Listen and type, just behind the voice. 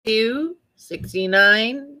2,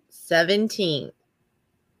 69, 17.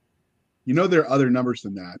 You know there are other numbers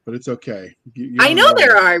than that, but it's okay. I know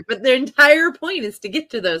there are, but the entire point is to get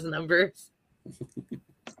to those numbers.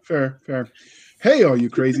 Fair. Hey, all you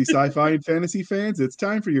crazy sci-fi and fantasy fans, it's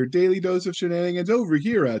time for your daily dose of shenanigans over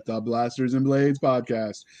here at the Blasters and Blades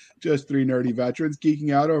podcast. Just three nerdy veterans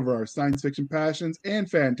geeking out over our science fiction passions and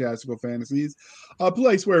fantastical fantasies. A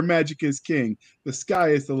place where magic is king, the sky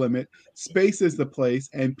is the limit, space is the place,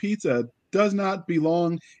 and pizza does not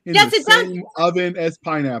belong in the same oven as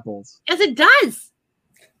pineapples. Yes, it does.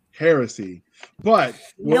 Heresy. But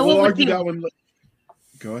we'll argue that one.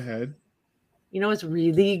 Go ahead. You know what's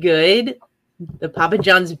really good? The Papa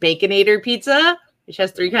John's Baconator pizza, which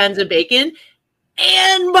has 3 kinds of bacon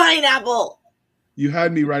and pineapple. You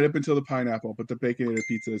had me right up until the pineapple, but the Baconator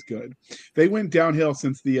pizza is good. They went downhill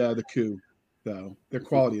since the coup, though. Their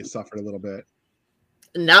quality has suffered a little bit.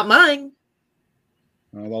 Not mine.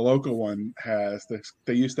 The local one has.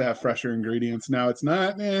 They used to have fresher ingredients. Now it's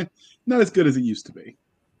not as good as it used to be,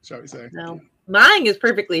 shall we say. No, mine is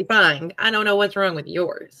perfectly fine. I don't know what's wrong with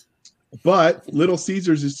yours. But Little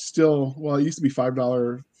Caesars is still, well, it used to be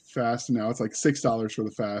 $5 fast. Now it's like $6 for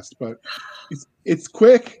the fast, but it's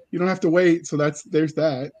quick. You don't have to wait. So there's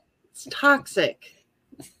that. It's toxic.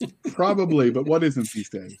 Probably, but what isn't these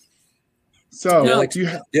days? So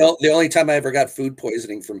the only time I ever got food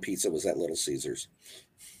poisoning from pizza was at Little Caesars.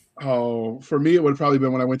 Oh, for me, it would have probably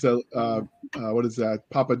been when I went to what is that?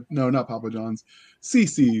 Not Papa John's,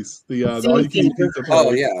 CC's, the all-you-can-eat pizza.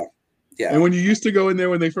 Oh yeah. Yeah. And when you used to go in there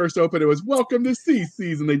when they first opened, it was "Welcome to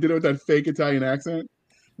CC's," and they did it with that fake Italian accent.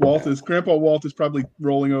 Grandpa Walt is probably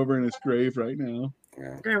rolling over in his grave right now.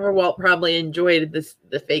 Yeah. Grandpa Walt probably enjoyed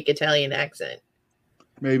the fake Italian accent.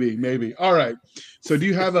 Maybe. All right. So, do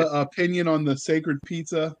you have an opinion on the sacred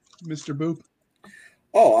pizza, Mr. Boop?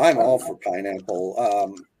 Oh, I'm all for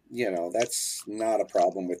pineapple. That's not a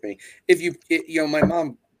problem with me. My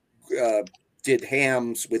mom did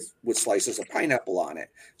hams with slices of pineapple on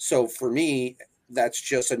it. So for me, that's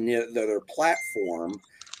just another platform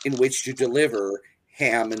in which to deliver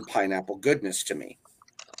ham and pineapple goodness to me.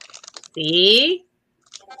 See?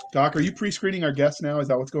 Doc, are you pre-screening our guests now? Is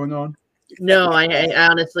that what's going on? No, I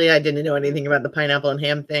honestly, I didn't know anything about the pineapple and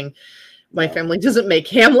ham thing. My family doesn't make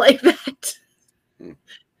ham like that.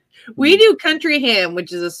 We do country ham,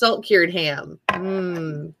 which is a salt-cured ham.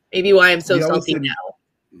 Maybe why I'm so salty now.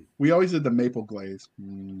 We always did the maple glaze.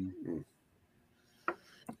 You've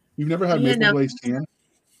never had maple glazed ham?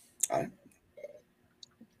 All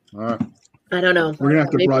right. I don't know. We're going to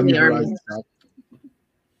have to broaden your horizons out.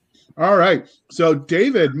 All right. So,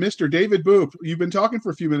 Mr. David Boop, you've been talking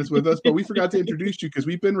for a few minutes with us, but we forgot to introduce you because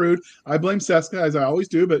we've been rude. I blame Seska, as I always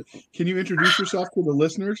do, but can you introduce yourself to the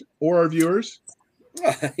listeners or our viewers?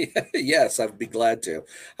 Yes, I'd be glad to.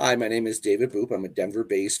 Hi, my name is David Boop. I'm a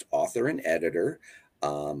Denver-based author and editor.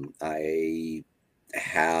 I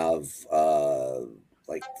have 4,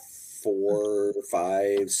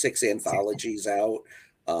 5, 6 anthologies out.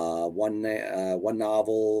 One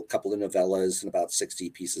novel, a couple of novellas, and about 60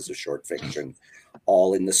 pieces of short fiction,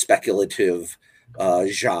 all in the speculative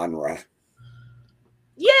genre.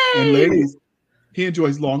 Yay! And ladies, he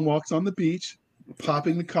enjoys long walks on the beach,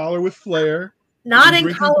 popping the collar with flair. Not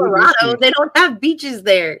in Colorado. They don't have beaches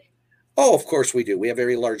there. Oh, of course we do. We have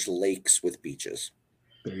very large lakes with beaches.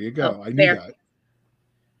 There you go. I knew that.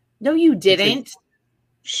 No, you didn't.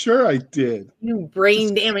 Sure, I did. You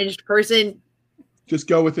brain-damaged person. Just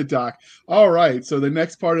go with it, Doc. All right. So the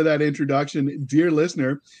next part of that introduction, dear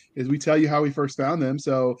listener, is we tell you how we first found them.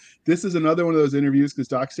 So this is another one of those interviews because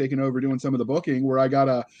Doc's taking over doing some of the booking where I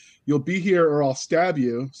got you'll be here or I'll stab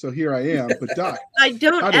you. So here I am. But Doc. I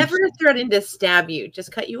don't ever threaten to stab you.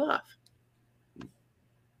 Just cut you off.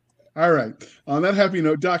 All right. On that happy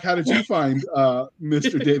note, Doc, how did you find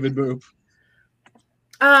Mr. David Boop?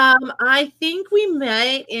 I think we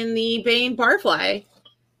met in the Bane Barfly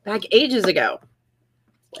back ages ago.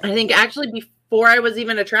 I think actually before I was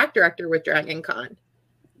even a track director with Dragon Con.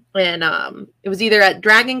 And it was either at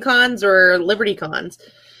Dragon Cons or Liberty Cons.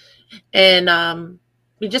 And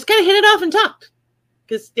we just kind of hit it off and talked.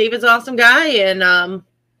 Because David's an awesome guy and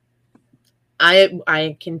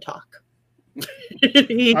I can talk.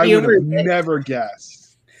 I would have never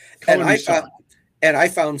guessed. And I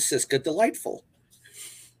found Siska delightful.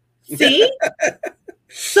 See?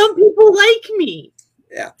 Some people like me.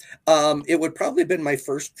 Yeah. It would probably have been my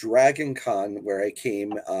first Dragon Con where I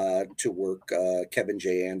came to work Kevin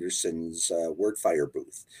J. Anderson's Wordfire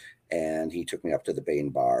booth. And he took me up to the Bane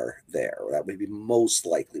Bar there. That would be most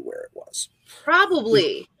likely where it was.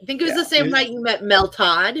 Probably. I think it was the same night you met Mel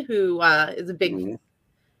Todd, who is a big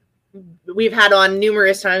we've had on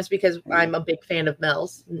numerous times because I'm a big fan of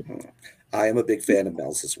Mel's. I am a big fan of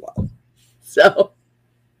Mel's as well. So.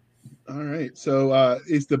 All right. So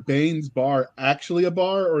is the Baines Bar actually a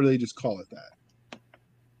bar, or do they just call it that?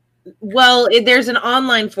 Well, there's an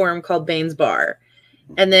online forum called Baines Bar.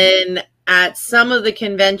 And then at some of the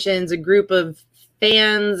conventions, a group of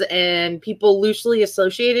fans and people loosely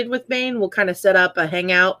associated with Bane will kind of set up a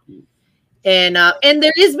hangout. And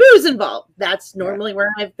there is booze involved. That's normally where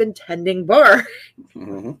I've been tending bar.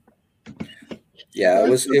 Mm-hmm. Yeah, it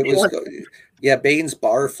was. Yeah, Baines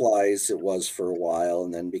Barflies it was for a while,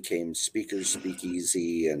 and then became Speaker's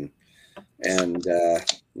Speakeasy, and now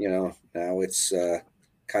it's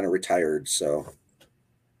kind of retired. So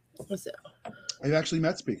I've actually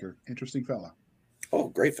met Speaker. Interesting fella. Oh,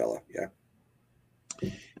 great fella. Yeah.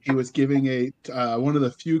 He was giving one of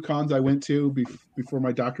the few cons I went to before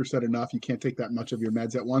my doctor said enough. You can't take that much of your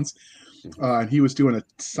meds at once. And he was doing a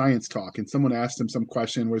science talk, and someone asked him some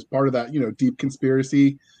question was part of that, deep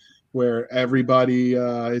conspiracy where everybody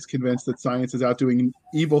is convinced that science is out doing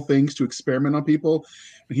evil things to experiment on people.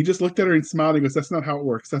 And he just looked at her and smiled and goes, "That's not how it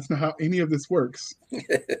works. That's not how any of this works."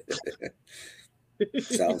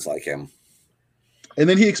 Sounds like him. And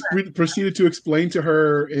then he proceeded to explain to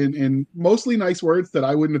her in mostly nice words that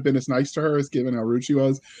I wouldn't have been as nice to her as given how rude she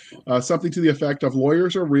was. Something to the effect of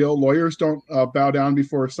lawyers are real. Lawyers don't bow down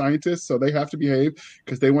before scientists, so they have to behave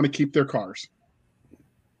because they want to keep their cars.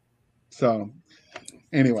 So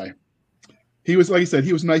anyway, he was, like I said,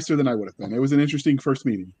 he was nicer than I would have been. It was an interesting first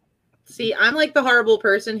meeting. See, I'm like the horrible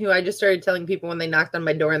person who I just started telling people when they knocked on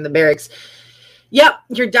my door in the barracks, "Yep,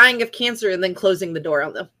 you're dying of cancer," and then closing the door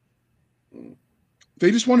on them. They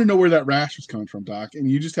just want to know where that rash was coming from, Doc, and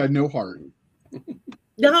you just had no heart.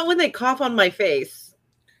 Not when they cough on my face.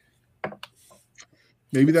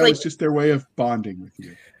 Maybe that was just their way of bonding with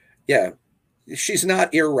you. Yeah. She's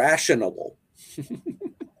not irrational.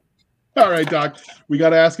 All right, Doc. We got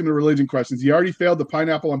to ask him the religion questions. He already failed the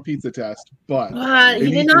pineapple on pizza test, but he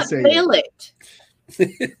did not fail it.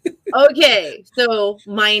 Okay, so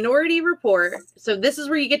Minority Report. So this is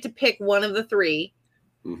where you get to pick one of the three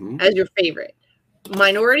as your favorite.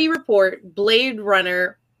 Minority Report, Blade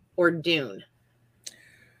Runner, or Dune.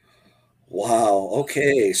 Wow.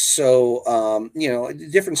 Okay. So,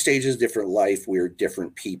 different stages, different life. We're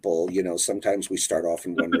different people. Sometimes we start off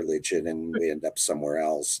in one religion and we end up somewhere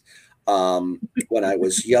else. When I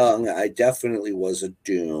was young, I definitely was a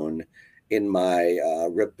Dune. In my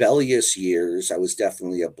rebellious years, I was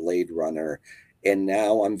definitely a Blade Runner. And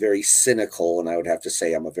now I'm very cynical, and I would have to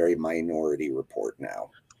say I'm a very Minority Report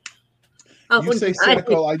now. You say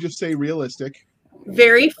cynical, I just say realistic.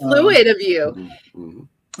 Very fluid of you.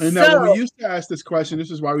 And now when we used to ask this question,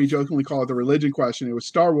 this is why we jokingly call it the religion question. It was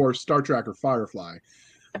Star Wars, Star Trek, or Firefly.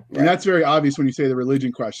 And that's very obvious when you say the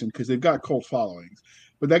religion question because they've got cult followings.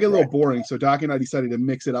 But that get a little boring. So Doc and I decided to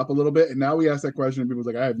mix it up a little bit. And now we ask that question and people's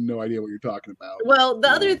like, I have no idea what you're talking about. Well, the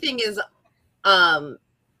other thing is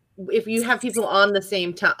if you have people on the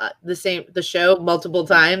same time, the show multiple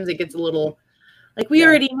times, it gets a little like we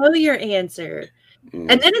already know your answer. And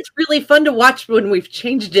then it's really fun to watch when we've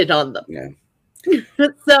changed it on them. Yeah.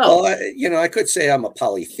 So, I could say I'm a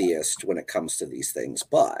polytheist when it comes to these things,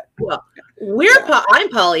 but I'm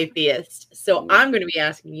polytheist, so I'm going to be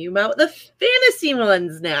asking you about the fantasy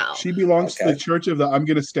ones now. She belongs to the Church of the I'm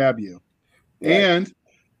going to stab you, and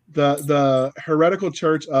the heretical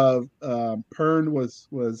church of Pern was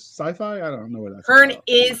sci-fi. I don't know what that's. Pern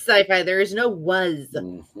is sci-fi. There is no was.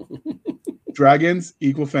 Dragons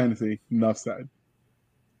equal fantasy. Enough said.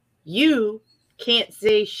 You can't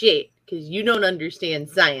say shit because you don't understand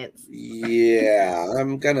science. Yeah,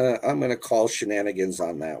 I'm gonna call shenanigans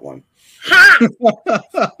on that one.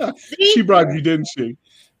 Ha! She bribed you, didn't she?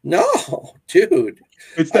 No, dude.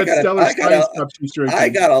 It's that stellar science cup she's drinking. I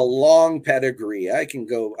got a long pedigree. I can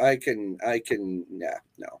go. I can. Yeah,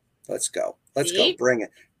 no. Let's go. Let's go. Bring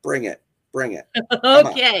it.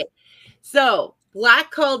 Okay. So,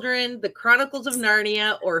 Black Cauldron, The Chronicles of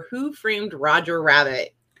Narnia, or Who Framed Roger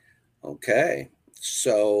Rabbit? Okay.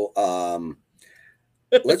 So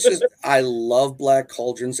I love Black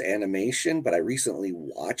Cauldron's animation, but I recently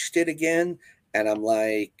watched it again and I'm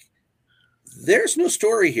like, there's no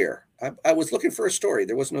story here. I was looking for a story.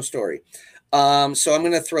 There was no story. So I'm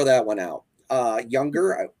going to throw that one out.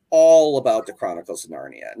 Younger, I'm all about the Chronicles of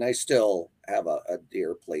Narnia, and I still have a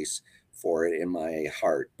dear place for it in my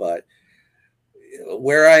heart. But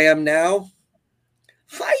where I am now,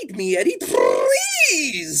 hide me, Eddie,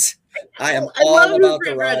 please. I am all about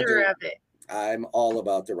the Roger Rabbit. I'm all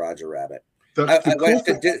about the Roger Rabbit. I went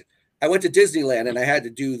to Disneyland and I had to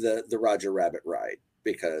do the Roger Rabbit ride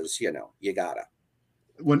because you gotta.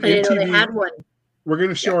 when I didn't know they MTV, had one. we're going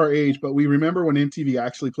to show our age, but we remember when MTV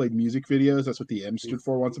actually played music videos. That's what the M stood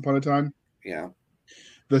for once upon a time. Yeah.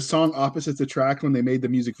 The song Opposites Attract, when they made the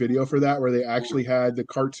music video for that, where they actually had the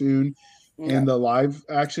cartoon and the live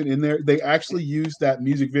action in there, they actually used that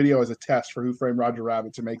music video as a test for Who Framed Roger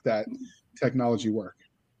Rabbit to make that technology work.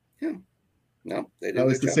 Yeah. No, they did. That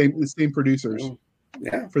was the same producers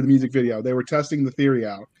for the music video. They were testing the theory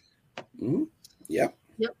out. Mm-hmm. Yep.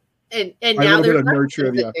 Yep. And A now little bit there's of nerd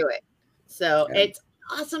trivia. do it. So it's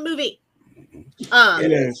an awesome movie.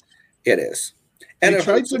 It is. It is. And they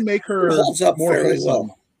tried to make her holds up more fairly wholesome.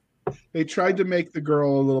 well. They tried to make the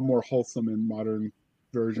girl a little more wholesome in modern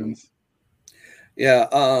versions. Yeah.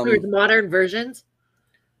 There's modern versions.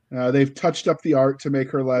 They've touched up the art to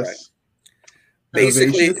make her less.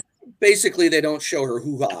 Basically, they don't show her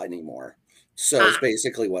hoo-ha anymore. So it's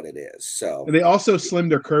basically what it is. So and they also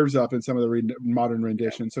slimmed her curves up in some of the modern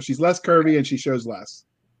renditions, so she's less curvy and she shows less.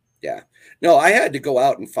 Yeah. No, I had to go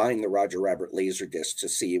out and find the Roger Rabbit laser disc to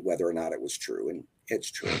see whether or not it was true, and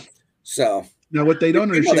it's true. So now, what they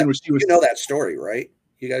don't understand was she was. You know that story, right?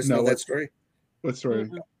 You guys know that story? What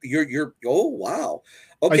story? You're. Oh wow.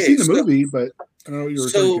 Okay, I've seen the movie, but I don't know what you were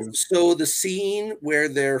referring to. So the scene where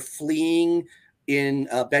they're fleeing in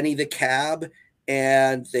Benny the Cab,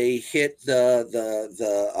 and they hit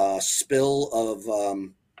the spill of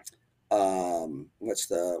what's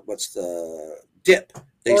the dip.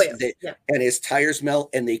 And his tires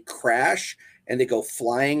melt and they crash and they go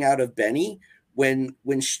flying out of Benny. When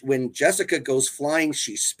Jessica goes flying,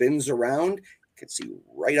 she spins around. You can see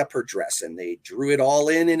right up her dress, and they drew it all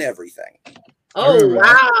in and everything. Oh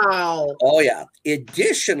wow! Oh yeah.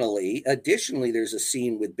 Additionally, there's a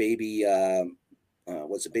scene with baby.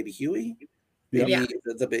 Was it Baby Huey?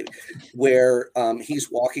 The baby, where he's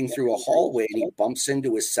walking through a hallway and he bumps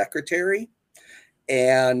into his secretary,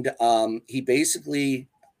 and he basically.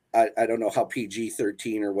 I don't know how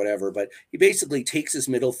PG-13 or whatever, but he basically takes his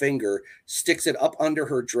middle finger, sticks it up under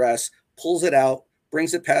her dress, pulls it out,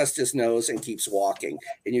 brings it past his nose, and keeps walking.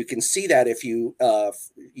 And you can see that if you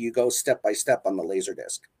go step by step on the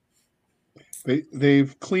Laserdisc.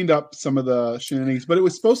 They've cleaned up some of the shenanigans, but it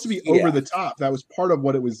was supposed to be over the top. That was part of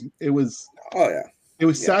what it was. It was. Oh yeah. It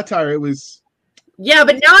was satire. It was. Yeah,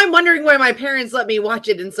 but now I'm wondering why my parents let me watch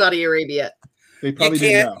it in Saudi Arabia. They probably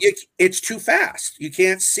didn't know. It's too fast. You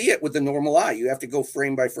can't see it with the normal eye. You have to go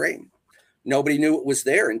frame by frame. Nobody knew it was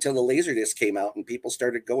there until the Laserdisc came out and people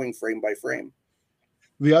started going frame by frame.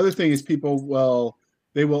 The other thing is people,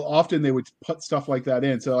 they would put stuff like that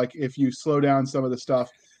in. So like if you slow down some of the stuff,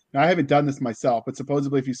 now I haven't done this myself, but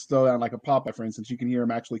supposedly if you slow down like a Popeye, for instance, you can hear him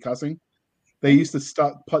actually cussing. They used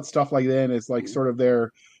to put stuff like that in as like sort of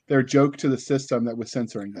their joke to the system that was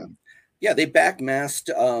censoring them. Yeah, they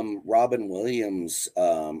backmasked Robin Williams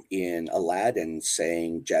in Aladdin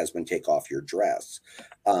saying, "Jasmine, take off your dress."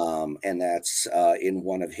 And that's in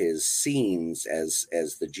one of his scenes as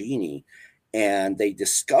the genie. And they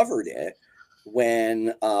discovered it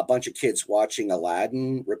when a bunch of kids watching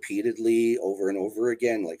Aladdin repeatedly over and over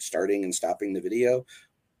again, like starting and stopping the video,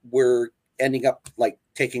 were ending up like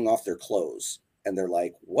taking off their clothes. And they're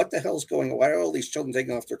like, what the hell's going on? Why are all these children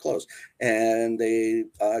taking off their clothes? And they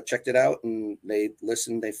checked it out and they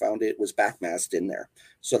listened. They found it was backmasked in there.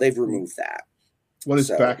 So they've removed that. What is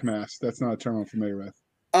backmasked? That's not a term I'm familiar with.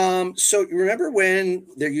 So you remember when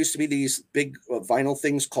there used to be these big vinyl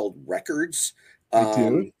things called records? I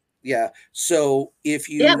do. Yeah. So if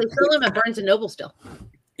you... Yeah, they sell them at Barnes & Noble still.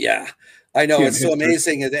 Yeah. I know, it's so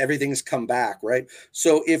amazing that everything's come back, right?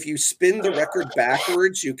 So if you spin the record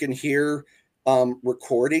backwards, you can hear...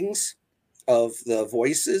 recordings of the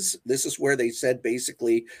voices. This is where they said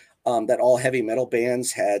basically that all heavy metal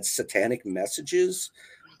bands had satanic messages.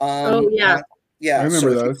 Oh yeah. Yeah. I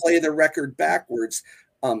remember those. If you play the record backwards,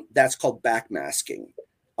 that's called backmasking.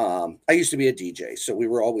 I used to be a DJ, so we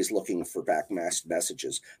were always looking for backmasked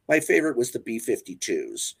messages. My favorite was the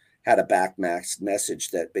B-52s. Had a backmasked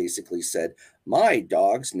message that basically said, "My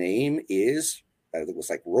dog's name is," I think it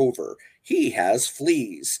was like Rover. "He has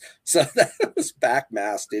fleas." So that was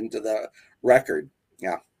backmasked into the record.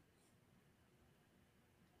 Yeah.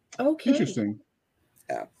 Okay. Interesting.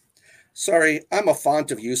 Yeah. Sorry, I'm a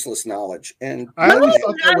font of useless knowledge. And I always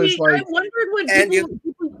thought that was like... I wondered when people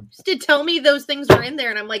used to tell me those things were in there,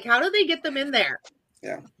 and I'm like, how do they get them in there?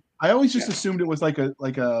 Yeah. I always just assumed it was like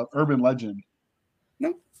a urban legend.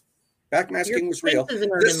 No. Backmasking was real.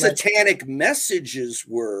 The satanic messages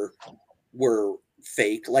were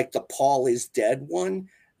fake, like the Paul is dead one.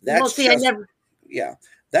 That's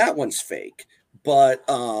that one's fake. but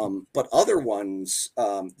other ones,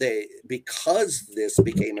 because this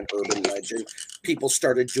became an urban legend, people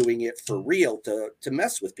started doing it for real to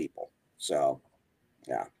mess with people. So,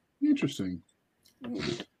 yeah. Interesting.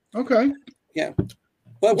 Okay. Yeah.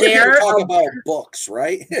 But we're here to talk about books,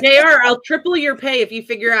 right? JR, I'll triple your pay if you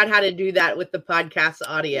figure out how to do that with the podcast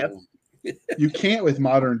audio. You can't with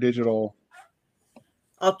modern digital.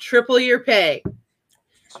 I'll triple your pay.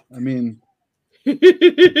 I mean,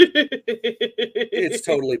 it's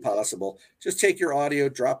totally possible. Just take your audio,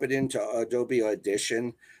 drop it into Adobe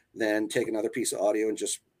Audition, then take another piece of audio and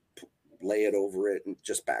just lay it over it and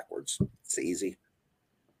just backwards. It's easy.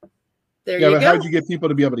 There you go. How'd you get people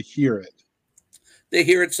to be able to hear it? They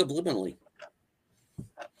hear it subliminally.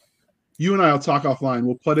 You and I will talk offline.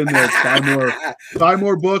 We'll put in there buy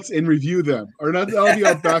more books and review them. Or not, that'll be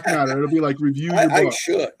our back matter. It'll be like review your book.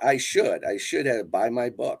 I should have buy my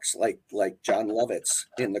books like John Lovitz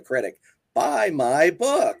in The Critic. Buy my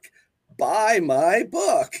book. Buy my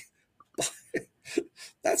book.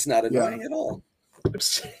 That's not annoying at all.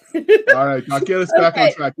 All right, now get us back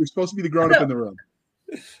on track. You're supposed to be the grown up in the room.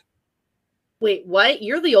 Wait, what?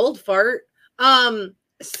 You're the old fart.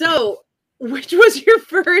 So which was your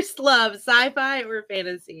first love, sci-fi or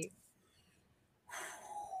fantasy?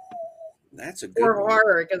 That's a good or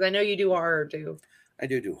horror, because I know you do horror too. I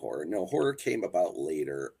do horror. No, horror came about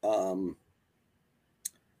later. You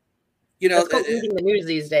know, that's called reading the news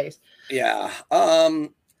these days. Yeah.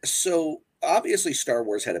 So obviously Star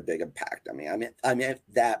Wars had a big impact. I mean, I'm at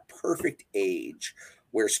that perfect age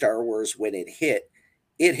where Star Wars, when it hit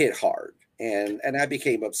hard. And I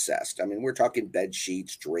became obsessed. I mean, we're talking bed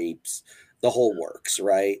sheets, drapes, the whole works,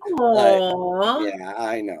 right? Yeah,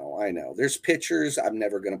 I know. There's pictures. I'm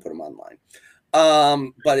never going to put them online.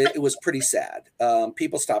 But it was pretty sad.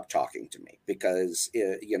 People stopped talking to me because,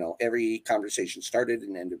 every conversation started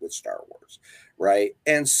and ended with Star Wars, right?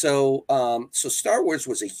 And so Star Wars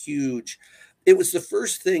was it was the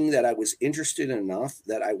first thing that I was interested in enough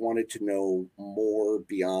that I wanted to know more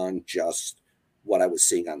beyond just what I was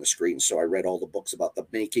seeing on the screen. So I read all the books about the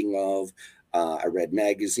making of, I read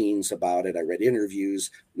magazines about it, I read interviews,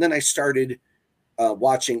 and then I started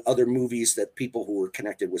watching other movies that people who were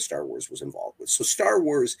connected with Star Wars was involved with. So Star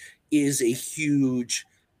Wars is a huge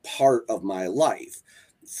part of my life.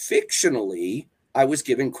 Fictionally, I was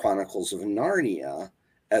given Chronicles of Narnia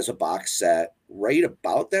as a box set right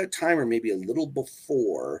about that time, or maybe a little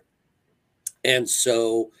before. And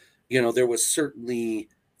so, there was certainly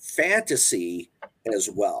fantasy as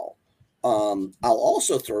well. I'll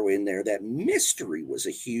also throw in there that mystery was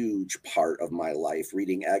a huge part of my life,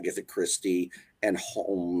 reading Agatha Christie and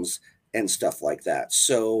Holmes and stuff like that.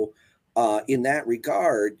 So in that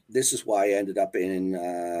regard, this is why I ended up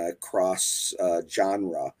in cross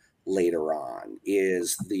genre later on,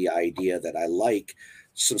 is the idea that I like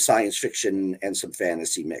some science fiction and some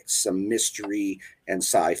fantasy mix, some mystery and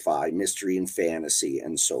sci-fi, mystery and fantasy,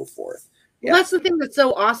 and so forth. Well, that's the thing that's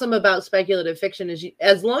so awesome about speculative fiction is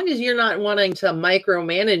as long as you're not wanting to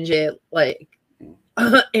micromanage it like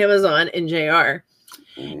Amazon and JR,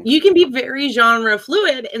 you can be very genre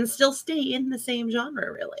fluid and still stay in the same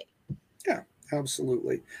genre, really. Yeah,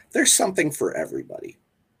 absolutely. There's something for everybody.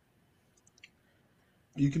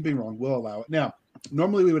 You can be wrong. We'll allow it. Now,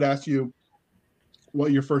 normally we would ask you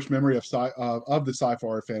what your first memory of the sci-fi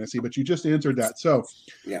or fantasy, but you just answered that. So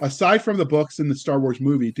aside from the books and the Star Wars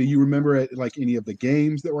movie, do you remember it, like any of the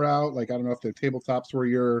games that were out? Like, I don't know if the tabletops were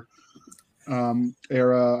your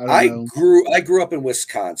era. I grew up in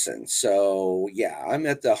Wisconsin. So yeah, I'm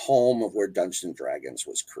at the home of where Dungeons and Dragons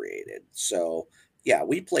was created. So yeah,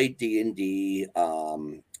 we played D&D.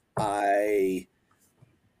 I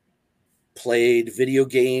played video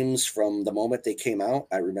games from the moment they came out.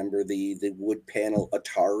 I remember the wood panel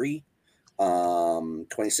Atari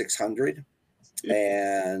 2600,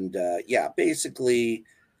 and basically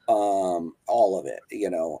all of it.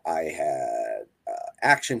 I had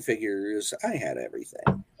action figures. I had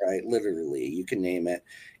everything, right? Literally, you can name it.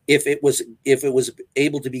 If it was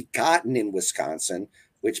able to be gotten in Wisconsin,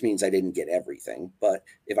 which means I didn't get everything, but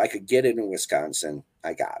if I could get it in Wisconsin,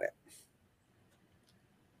 I got it.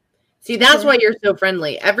 See, that's why you're so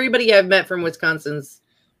friendly. Everybody I've met from Wisconsin's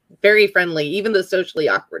very friendly, even the socially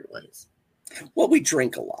awkward ones. Well, we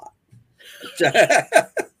drink a lot.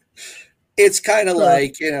 It's kind of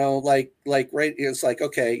like, right. It's like,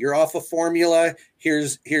 okay, you're off of formula.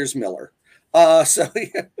 Here's Miller. So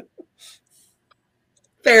yeah.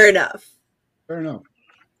 Fair enough.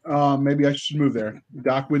 Maybe I should move there.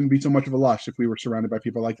 Doc wouldn't be so much of a lush if we were surrounded by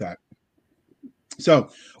people like that. So,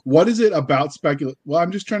 what is it about speculative? Well,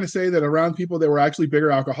 I'm just trying to say that around people that were actually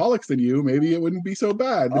bigger alcoholics than you, maybe it wouldn't be so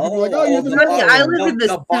bad. People are like, oh, you're the Honey, I live in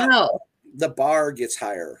the bar, South. the bar gets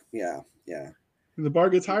higher. Yeah. The bar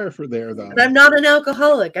gets higher for there, though. But I'm not an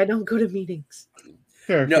alcoholic. I don't go to meetings.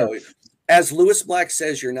 Fair. As Lewis Black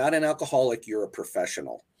says, you're not an alcoholic, you're a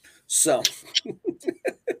professional. So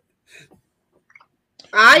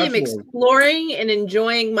I am exploring and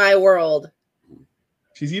enjoying my world.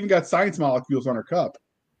 She's even got science molecules on her cup.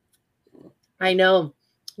 I know.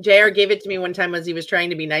 JR gave it to me one time as he was trying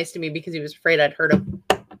to be nice to me because he was afraid I'd hurt him.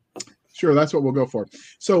 Sure, that's what we'll go for.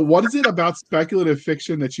 So what is it about speculative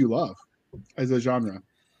fiction that you love as a genre?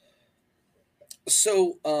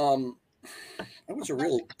 So I was a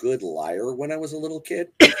real good liar when I was a little kid.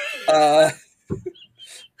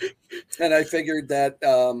 And I figured that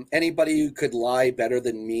anybody who could lie better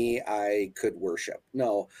than me, I could worship.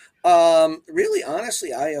 No, really,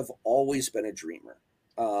 honestly, I have always been a dreamer.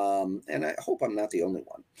 And I hope I'm not the only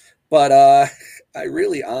one. But I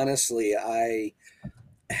really, honestly, I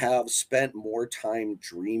have spent more time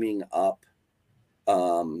dreaming up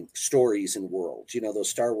stories and worlds. You know, those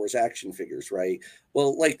Star Wars action figures, right?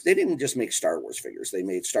 Well, like, they didn't just make Star Wars figures. They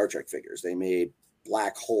made Star Trek figures. They made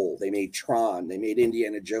Black Hole, they made Tron, they made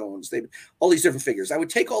Indiana Jones, they all these different figures. I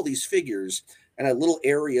would take all these figures and a little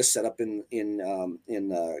area set up in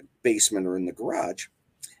the basement or in the garage,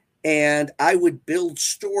 and I would build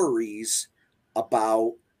stories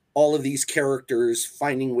about all of these characters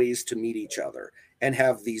finding ways to meet each other and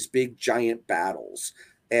have these big giant battles.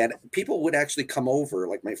 And people would actually come over,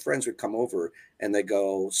 like my friends would come over and they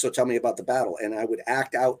go, so tell me about the battle. And I would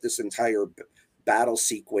act out this entire battle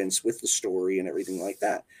sequence with the story and everything like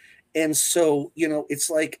that. And so, you know, it's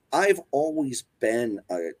like I've always been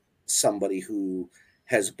somebody who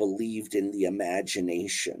has believed in the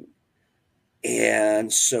imagination.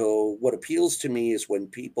 And so what appeals to me is when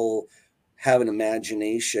people have an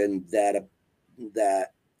imagination that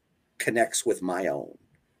connects with my own,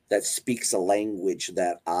 that speaks a language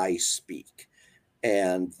that I speak.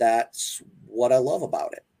 And that's what I love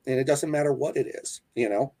about it. And it doesn't matter what it is, you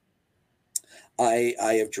know.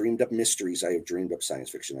 I have dreamed up mysteries. I have dreamed up science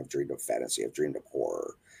fiction. I've dreamed up fantasy. I've dreamed up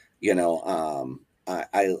horror. You know,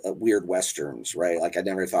 I weird westerns, right? Like I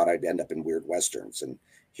never thought I'd end up in weird westerns, and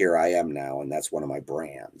here I am now, and that's one of my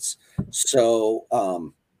brands. So,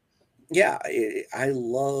 yeah, I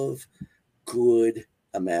love good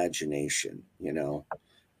imagination. You know,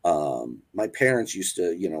 my parents used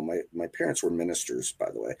to, you know, my parents were ministers, by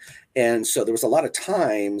the way, and so there was a lot of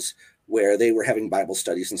times where they were having Bible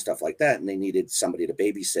studies and stuff like that, and they needed somebody to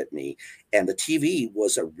babysit me. And the TV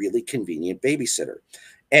was a really convenient babysitter.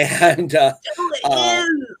 And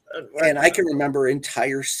and I can remember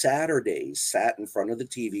entire Saturdays sat in front of the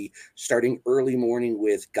TV, starting early morning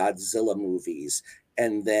with Godzilla movies,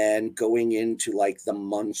 and then going into like the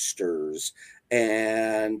Munsters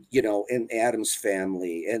and, you know, and Addams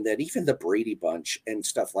Family, and then even the Brady Bunch and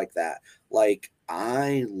stuff like that. Like,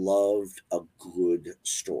 I loved a good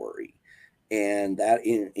story. And that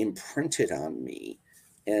imprinted on me,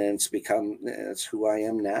 and it's who I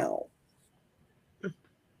am now.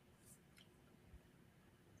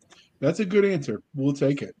 That's a good answer. We'll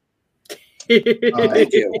take it.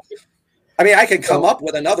 Thank you. I mean, I could come up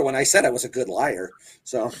with another one. I said I was a good liar.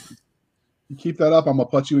 So keep that up. I'm going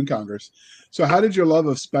to put you in Congress. So how did your love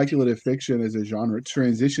of speculative fiction as a genre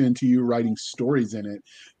transition into you writing stories in it?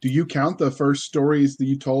 Do you count the first stories that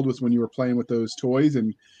you told was when you were playing with those toys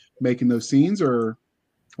and making those scenes, or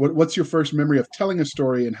what's your first memory of telling a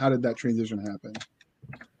story, and how did that transition happen?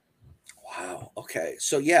 Wow. Okay.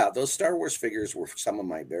 So yeah, those Star Wars figures were some of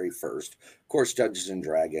my very first. Of course, Dungeons and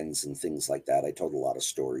Dragons and things like that. I told a lot of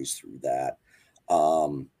stories through that.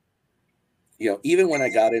 You know, even when I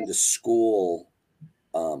got into school,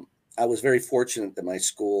 I was very fortunate that my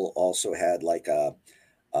school also had like a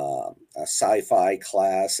sci-fi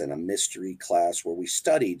class and a mystery class where we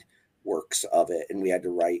studied works of it, and we had to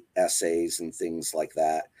write essays and things like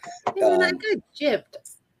that. I got gypped.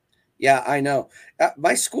 Yeah, I know.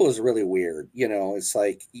 My school is really weird. You know, it's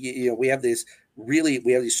like, you know, we have these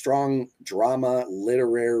strong drama,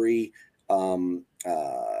 literary, and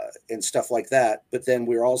stuff like that. But then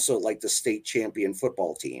we're also like the state champion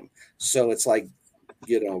football team. So it's like,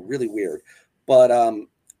 you know, really weird. But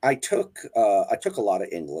I took a lot of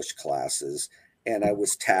English classes, and I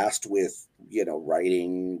was tasked with, you know,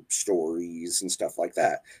 writing stories and stuff like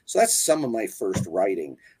that. So that's some of my first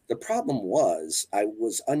writing. The problem was I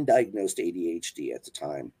was undiagnosed ADHD at the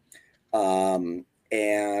time.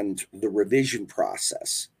 And the revision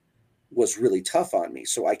process was really tough on me.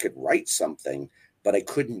 So I could write something, but I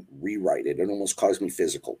couldn't rewrite it. It almost caused me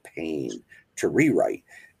physical pain to rewrite.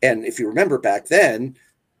 And if you remember back then,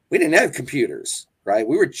 we didn't have computers, right?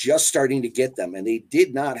 We were just starting to get them, and they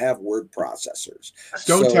did not have word processors.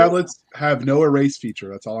 Stone tablets have no erase feature.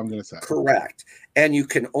 That's all I'm going to say. Correct. And you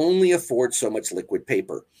can only afford so much liquid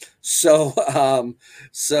paper. So,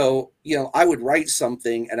 you know, I would write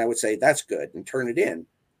something and I would say, that's good, and turn it in.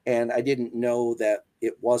 And I didn't know that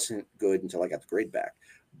it wasn't good until I got the grade back.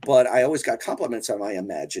 But I always got compliments on my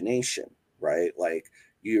imagination, right? Like,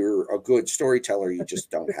 you're a good storyteller, you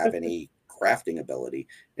just don't have any crafting ability.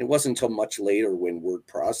 It wasn't until much later when word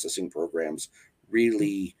processing programs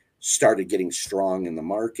really started getting strong in the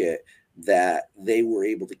market that they were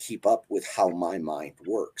able to keep up with how my mind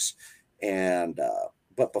works. And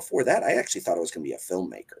but before that, I actually thought I was going to be a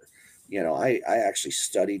filmmaker. You know, I actually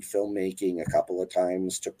studied filmmaking a couple of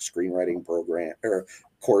times, took screenwriting program or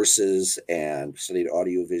courses, and studied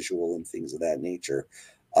audiovisual and things of that nature.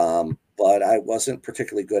 But I wasn't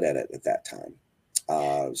particularly good at it at that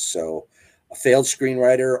time. So a failed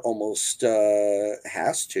screenwriter almost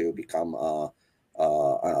has to become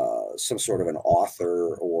some sort of an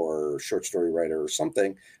author or short story writer or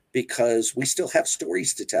something, because we still have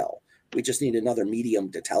stories to tell. We just need another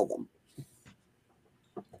medium to tell them.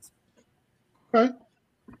 Okay.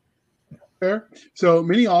 Fair. So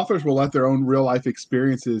many authors will let their own real life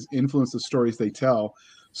experiences influence the stories they tell.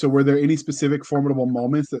 So were there any specific formidable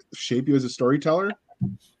moments that shape you as a storyteller?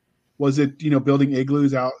 Was it, you know, building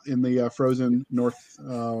igloos out in the frozen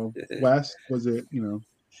northwest? Was it, you know,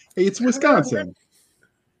 hey, it's Wisconsin.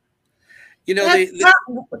 You know,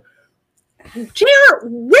 JR,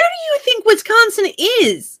 where do you think Wisconsin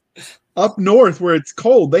is? Up north where it's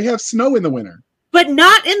cold. They have snow in the winter. But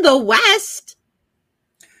not in the West.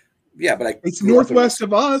 Yeah, but it's northwest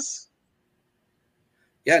of us.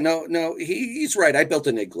 Yeah, no, he's right. I built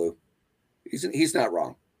an igloo. He's not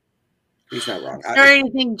wrong. He's not wrong. I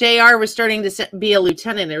think JR was starting to be a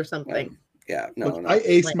lieutenant or something. Yeah, no. I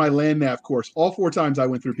aced my land nav course all 4 times I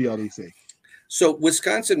went through PLDC. So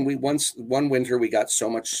Wisconsin, one winter we got so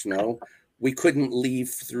much snow we couldn't leave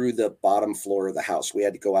through the bottom floor of the house. We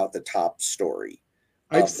had to go out the top story.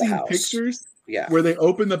 I've seen pictures where they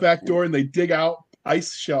open the back door and they dig out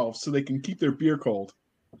ice shelves so they can keep their beer cold.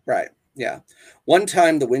 Right. Yeah. One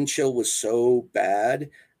time the wind chill was so bad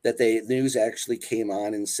that the news actually came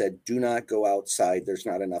on and said, do not go outside. There's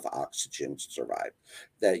not enough oxygen to survive,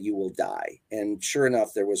 that you will die. And sure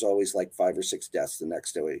enough, there was always like 5 or 6 deaths the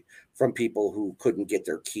next day from people who couldn't get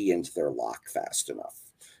their key into their lock fast enough.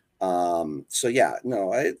 So yeah,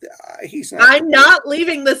 no, he's not. I'm not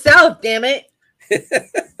leaving the South, damn it.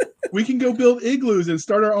 We can go build igloos and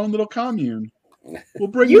start our own little commune. We'll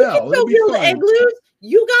bring you it out. You can go build igloos.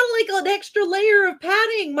 You got like an extra layer of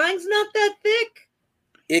padding. Mine's not that thick.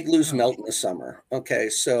 Igloos melt in the summer. Okay,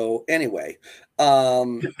 so anyway,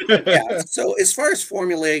 yeah. So as far as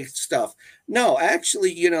formulaic stuff, no,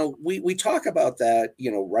 actually, you know, we talk about that, you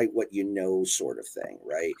know, write what you know sort of thing,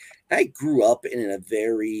 right? I grew up in a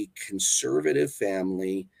very conservative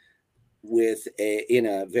family in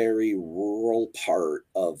a very rural part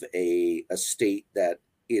of a state that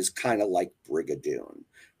is kind of like Brigadoon,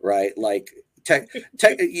 right? Like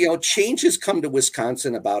you know, changes come to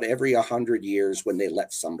Wisconsin about every 100 years when they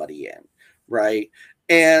let somebody in, right?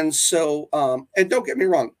 And so, and don't get me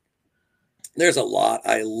wrong, there's a lot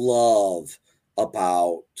I love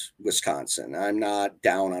about Wisconsin. I'm not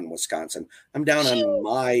down on Wisconsin. I'm down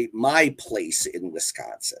on my place in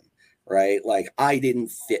Wisconsin, right? Like I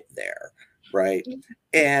didn't fit there, right?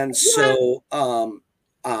 And so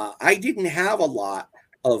I didn't have a lot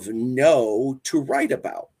of to write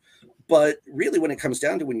about. But really, when it comes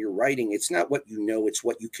down to when you're writing, it's not what you know, it's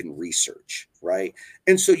what you can research, right?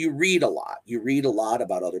 And so you read a lot. You read a lot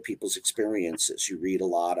about other people's experiences. You read a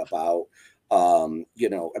lot about, you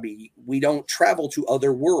know, I mean, we don't travel to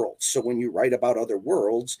other worlds. So when you write about other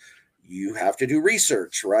worlds, you have to do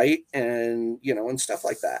research, right? And, you know, and stuff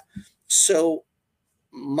like that. So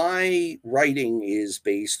my writing is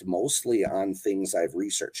based mostly on things I've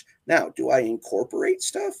researched. Now, do I incorporate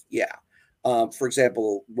stuff? Yeah. For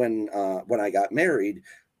example, when I got married,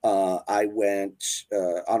 I went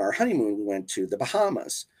on our honeymoon. We went to the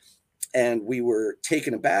Bahamas, and we were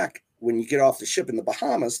taken aback when you get off the ship in the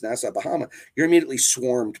Bahamas, Nassau, Bahama. You're immediately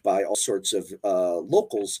swarmed by all sorts of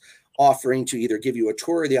locals offering to either give you a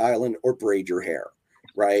tour of the island or braid your hair,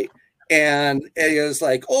 right? And it was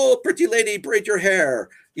like, "Oh, pretty lady, braid your hair.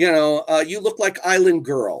 You know, you look like Island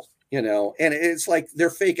Girl." You know, and it's like their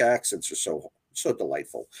fake accents are so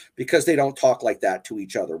delightful because they don't talk like that to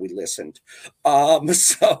each other. We listened.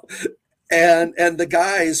 So And the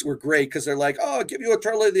guys were great because they're like, oh, I'll give you a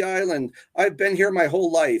tour of the island. I've been here my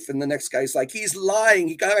whole life. And the next guy's like, he's lying.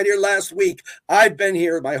 He got here last week. I've been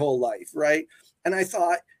here my whole life, right? And I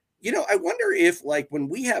thought, I wonder if, like, when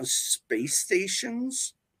we have space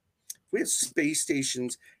stations,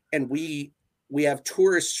 and we have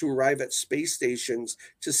tourists who arrive at space stations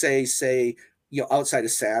to say, outside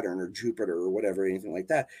of Saturn or Jupiter or whatever, anything like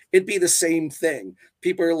that, it'd be the same thing.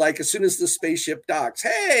 People are like, as soon as the spaceship docks,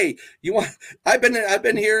 hey, I've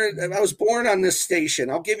been here. I was born on this station.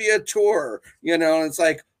 I'll give you a tour, and it's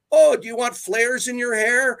like, oh, do you want flares in your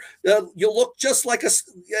hair? You look just like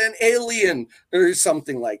an alien or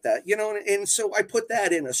something like that, and so I put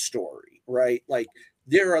that in a story, right? Like,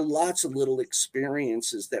 there are lots of little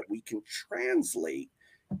experiences that we can translate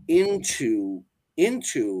into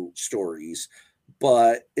stories.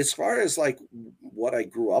 But as far as like what I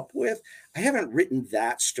grew up with, I haven't written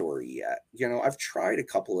that story yet. I've tried a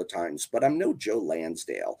couple of times, but I'm no Joe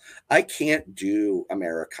Lansdale. I can't do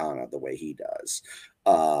Americana the way he does.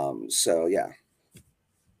 So yeah.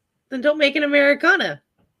 Then don't make an Americana.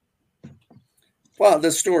 Well,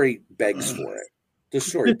 the story begs for it.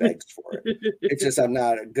 It's just I'm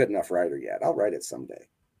not a good enough writer yet. I'll write it someday.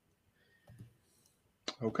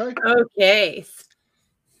 Okay.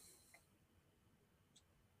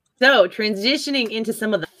 So transitioning into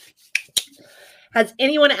some of the, has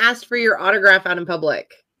anyone asked for your autograph out in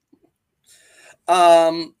public?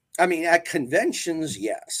 I mean, at conventions,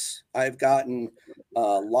 yes. I've gotten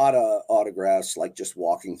a lot of autographs, like just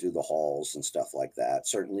walking through the halls and stuff like that.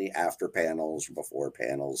 Certainly after panels, before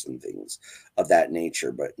panels and things of that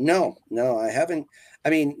nature. But no, I haven't. I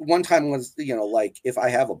mean, one time was, like if I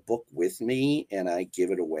have a book with me and I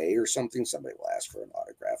give it away or something, somebody will ask for an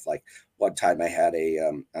autograph. Like one time I had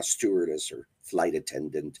a stewardess or flight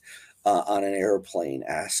attendant on an airplane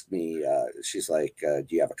asked me, she's like, do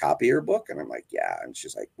you have a copy of your book? And I'm like, yeah. And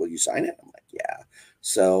she's like, will you sign it? I'm like, yeah.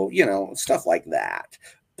 So, stuff like that.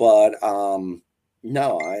 But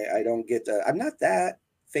no, I don't get I'm not that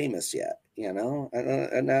famous yet,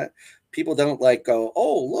 and that people don't like go,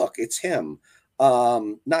 oh, look, it's him.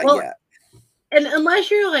 Not yet. And unless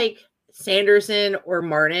you're like Sanderson or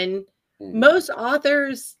Martin, most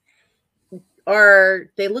authors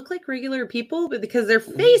they look like regular people, but because their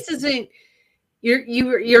face isn't, you're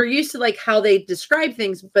used to like how they describe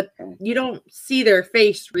things, but you don't see their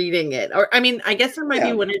face reading it. Or I mean, I guess there might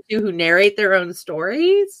be one or two who narrate their own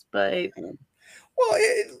stories, but well,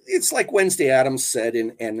 it's like Wednesday Addams said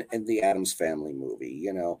in the Addams Family movie.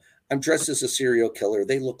 I'm dressed as a serial killer.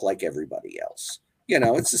 They look like everybody else.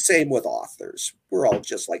 It's the same with authors. We're all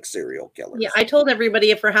just like serial killers. Yeah, I told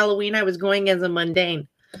everybody for Halloween I was going as a mundane.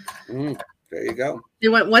 There you go. They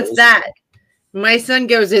went, what's that? My son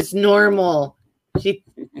goes, it's normal.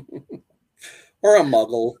 Or a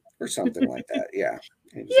muggle or something like that. Yeah.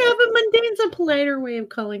 Exactly. Yeah, but mundane's a politer way of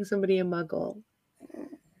calling somebody a muggle.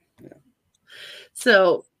 Yeah.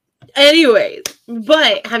 So, anyways,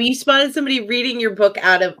 but have you spotted somebody reading your book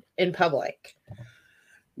in public?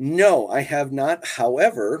 No, I have not.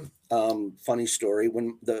 However, funny story,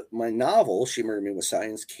 when my novel, She Murdered Me with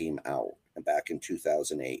Science, came out back in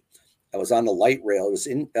 2008, I was on the light rail. It was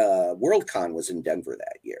in Worldcon was in Denver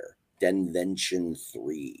that year, Denvention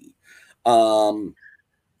 3.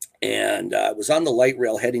 And I was on the light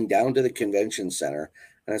rail heading down to the convention center,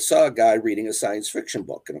 and I saw a guy reading a science fiction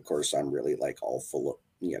book. And of course, I'm really like all full of,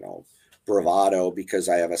 bravado because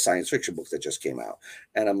I have a science fiction book that just came out.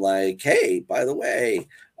 And I'm like, hey, by the way,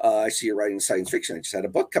 I see you're writing science fiction. I just had a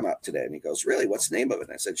book come out today. And he goes, really? What's the name of it?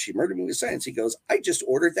 And I said, She Murdered Me with Science. He goes, I just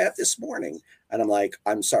ordered that this morning. And I'm like,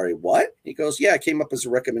 I'm sorry, what? He goes, yeah, it came up as a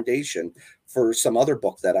recommendation for some other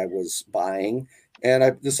book that I was buying. And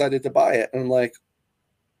I decided to buy it. And I'm like,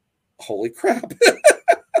 holy crap.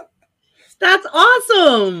 That's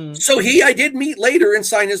awesome. So I did meet later and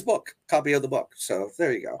sign his book, copy of the book. So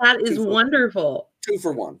there you go. That is wonderful. 2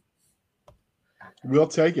 for 1. We'll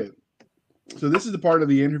take it. So this is the part of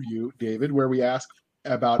the interview, David, where we ask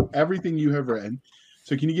about everything you have written.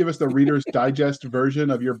 So can you give us the Reader's Digest version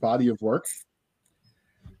of your body of work?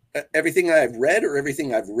 Everything I've read or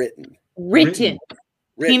everything I've written? Written.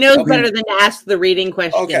 He knows better than to ask the reading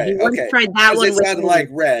question. Okay, he once tried that one. It sounded like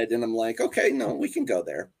read, and I'm like, okay, no, we can go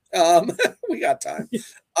there. We got time.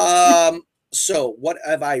 So what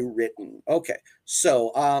have I written? Okay.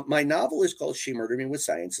 So my novel is called She Murdered Me with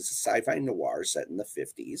Science. It's a sci-fi noir set in the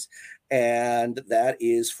 50s. And that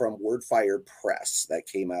is from Wordfire Press. That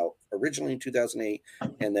came out originally in 2008.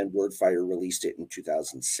 And then Wordfire released it in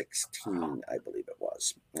 2016, I believe it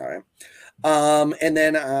was. All right. And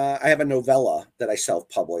then I have a novella that I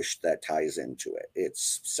self-published that ties into it.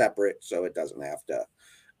 It's separate, so it doesn't have to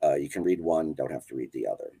You can read one, don't have to read the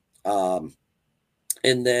other.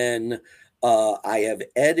 And then I have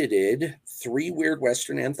edited 3 Weird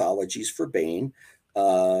Western anthologies for Baen,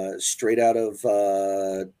 straight out of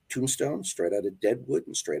Tombstone, straight out of Deadwood,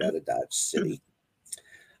 and straight out of Dodge City.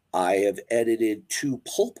 I have edited 2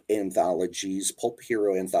 pulp anthologies, pulp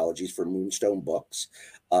hero anthologies for Moonstone Books.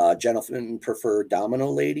 Gentlemen Prefer Domino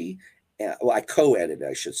Lady. Well, I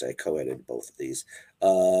co-edited both of these.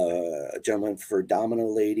 Gentlemen Prefer Domino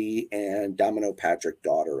Lady and Domino Patrick,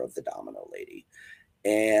 Daughter of the Domino Lady.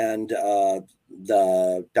 And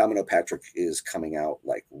the Domino Patrick is coming out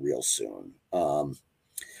like real soon.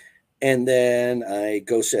 And then I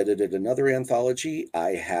ghost edited another anthology.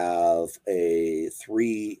 I have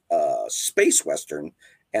 3 space western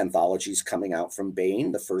anthologies coming out from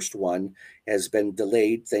Baen. The first one has been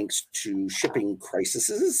delayed thanks to shipping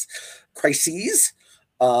crises.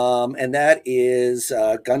 And that is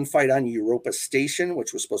Gunfight on Europa Station,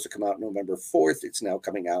 which was supposed to come out November 4th. It's now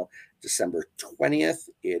coming out December 20th.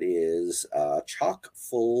 It is chock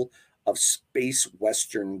full of space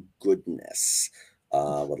western goodness.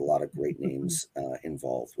 With a lot of great names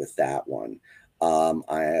involved with that one.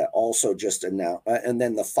 I also just announced, and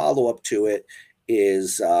then the follow-up to it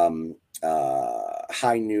is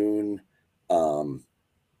High Noon. God,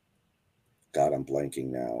 I'm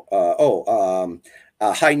blanking now.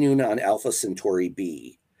 High Noon on Alpha Centauri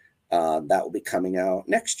B. That will be coming out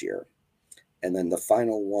next year. And then the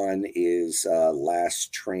final one is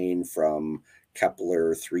Last Train from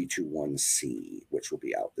Kepler 321c, which will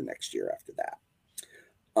be out the next year after that.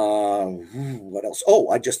 What else? Oh,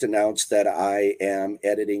 I just announced that I am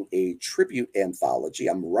editing a tribute anthology.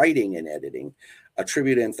 I'm writing and editing a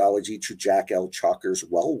tribute anthology to Jack L. Chalker's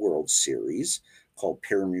Well World series called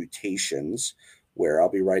Permutations, where I'll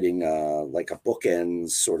be writing like a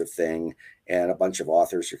bookends sort of thing, and a bunch of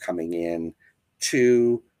authors are coming in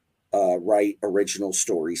to write original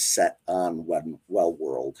stories set on Well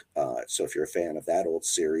World. So if you're a fan of that old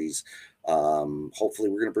series, hopefully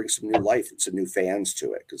we're going to bring some new life and some new fans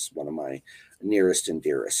to it, because one of my nearest and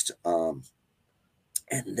dearest.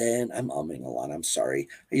 And then I'm umming a lot. I'm sorry.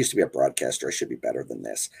 I used to be a broadcaster. I should be better than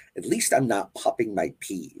this. At least I'm not popping my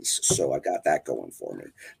peas. So I got that going for me.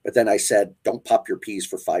 But then I said, don't pop your peas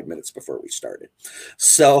for 5 minutes before we started.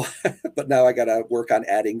 So, but now I got to work on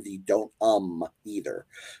adding the don't either.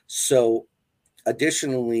 So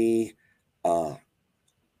additionally,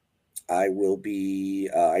 I will be,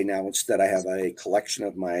 I announced that I have a collection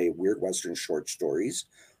of my Weird Western short stories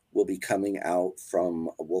will be coming out from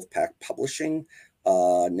Wolfpack Publishing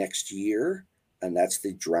next year, and that's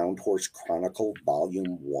the Drowned Horse Chronicle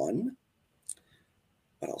Volume 1.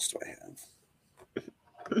 What else do I have?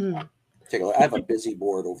 Take a look. I have a busy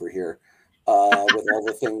board over here with all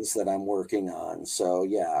the things that I'm working on. So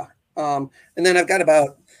yeah, and then I've got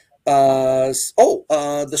about The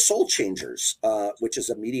Soul Changers, which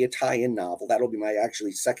is a media tie-in novel. That'll be my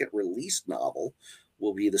actually second released novel.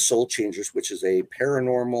 Will be The Soul Changers, which is a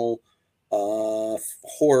paranormal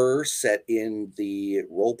horror set in the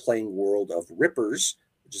role-playing world of Rippers,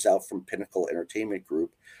 which is out from Pinnacle Entertainment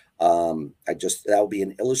Group. That'll be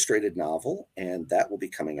an illustrated novel, and that will be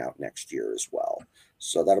coming out next year as well.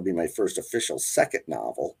 So that'll be my first official second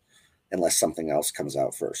novel, unless something else comes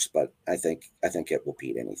out first. But I think it will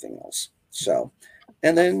beat anything else. So,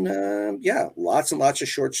 and then lots and lots of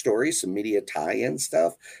short stories, some media tie-in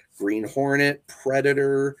stuff. Green Hornet,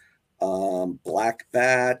 Predator, Black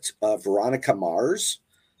Bat, Veronica Mars.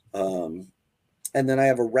 And then I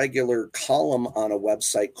have a regular column on a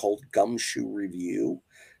website called Gumshoe Review,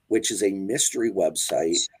 which is a mystery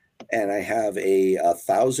website. And I have a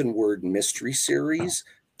 1,000-word mystery series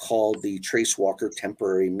called the Trace Walker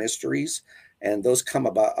Temporary Mysteries. And those come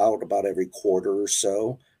out about every quarter or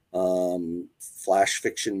so. Flash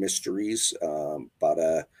fiction mysteries about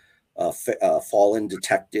a fallen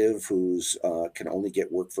detective who's can only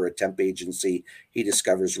get work for a temp agency he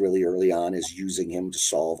discovers really early on is using him to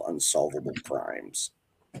solve unsolvable crimes.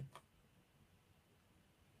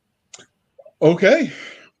 Okay.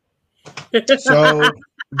 So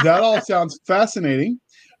that all sounds fascinating,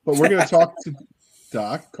 but we're going to talk to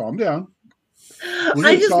Doc. Calm down.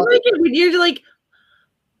 I just like it when you're like,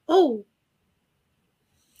 oh.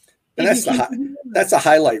 And that's a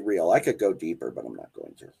highlight reel. I could go deeper, but I'm not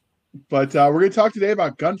going to. But we're going to talk today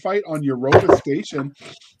about Gunfight on Europa Station.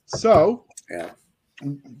 So, yeah,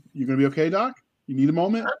 you going to be okay, Doc? You need a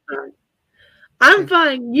moment? I'm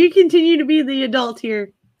fine. You continue to be the adult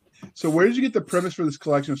here. So, where did you get the premise for this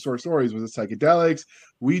collection of short stories? Was it psychedelics,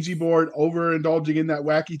 Ouija board, overindulging in that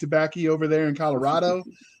wacky tobacco over there in Colorado?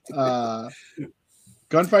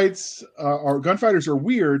 gunfights or gunfighters are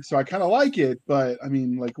weird, so I kind of like it. But I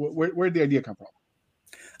mean, like, where did the idea come from?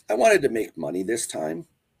 I wanted to make money this time.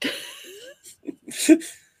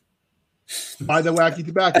 Buy the wacky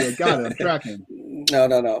tobacco. I got it. I'm tracking.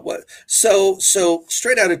 No. What? So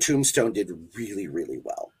Straight Outta Tombstone did really, really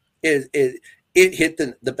well. It hit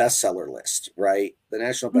the bestseller list, right? The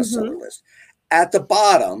national bestseller list. At the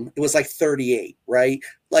bottom, it was like 38, right?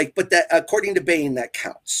 Like, but that according to Baen, that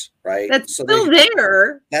counts, right? That's still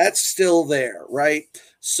there. That's still there, right?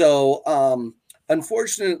 So,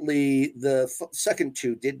 unfortunately, the second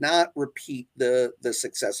two did not repeat the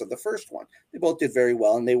success of the first one. They both did very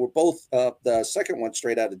well, and they were both the second one,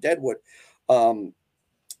 Straight Outta Deadwood,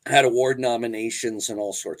 had award nominations and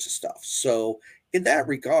all sorts of stuff. So, in that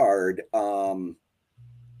regard,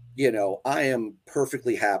 I am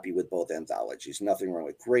perfectly happy with both anthologies. Nothing wrong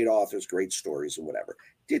with great authors, great stories, and whatever.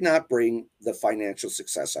 Did not bring the financial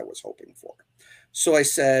success I was hoping for. So I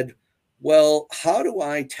said, well, how do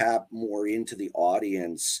I tap more into the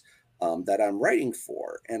audience that I'm writing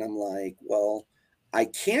for? And I'm like, well, I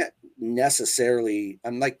can't necessarily,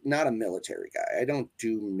 I'm like not a military guy. I don't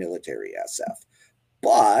do military SF,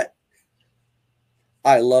 but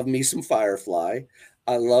I love me some Firefly.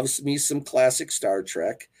 I love me some classic Star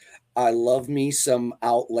Trek. I love me some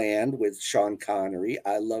Outland with Sean Connery.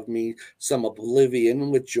 I love me some Oblivion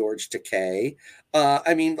with George Takei.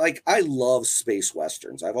 I mean, like, I love space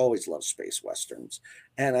westerns. I've always loved space westerns.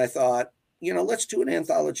 And I thought, let's do an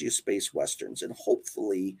anthology of space westerns. And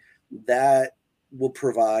hopefully that will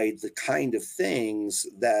provide the kind of things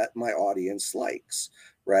that my audience likes,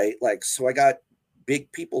 right? Like, so I got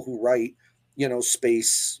big people who write,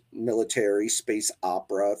 space military, space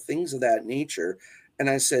opera, things of that nature. And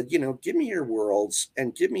I said, give me your worlds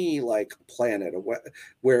and give me like a planet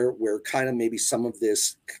where kind of maybe some of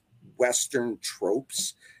this Western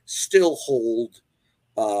tropes still hold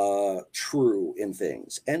true in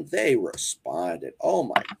things. And they responded. Oh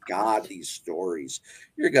my God, these stories,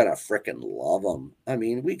 you're going to fricking love them. I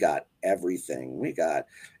mean, we got everything. We got,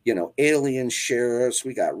 alien sheriffs,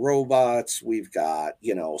 we got robots, we've got,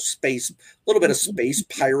 space, a little bit of space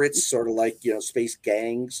pirates, sort of like, space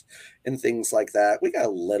gangs and things like that. We got a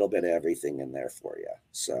little bit of everything in there for you.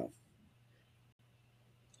 So.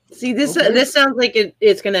 See, this sounds like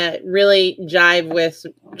it's going to really jive with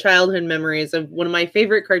childhood memories of one of my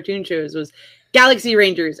favorite cartoon shows was Galaxy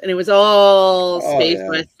Rangers, and it was all space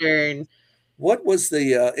western. What was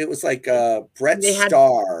the it was like Brett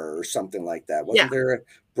Starr or something like that. Wasn't there a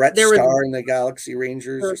Brett Starr in the Galaxy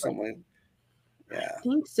Rangers or something? Yeah. I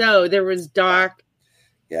think so. There was Doc.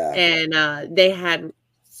 Yeah. And they had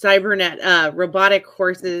cybernet robotic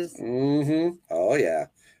horses. Mm-hmm. Oh yeah.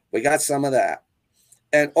 We got some of that.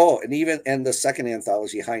 And the second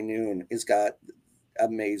anthology, High Noon, has got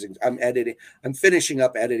amazing. I'm finishing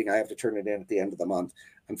up editing. I have to turn it in at the end of the month.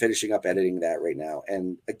 I'm finishing up editing that right now.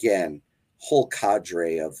 And again, whole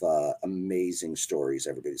cadre of amazing stories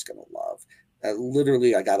everybody's going to love.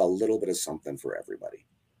 Literally, I got a little bit of something for everybody.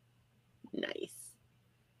 Nice.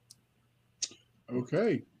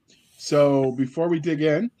 Okay. So before we dig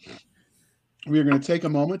in, we are going to take a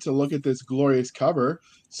moment to look at this glorious cover.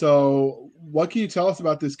 So what can you tell us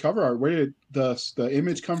about this cover art? Where did the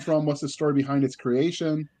image come from? What's the story behind its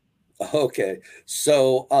creation? Okay.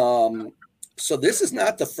 So this is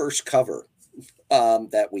not the first cover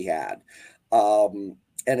that we had. And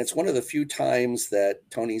it's one of the few times that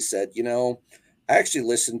Tony said, I actually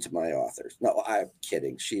listened to my authors. No, I'm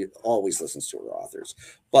kidding. She always listens to her authors.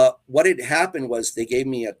 But what had happened was they gave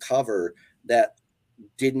me a cover that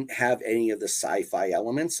didn't have any of the sci-fi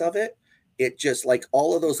elements of it. It just like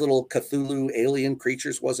all of those little Cthulhu alien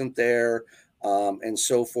creatures wasn't there, and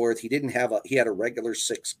so forth. He had a regular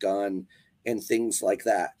 6 gun and things like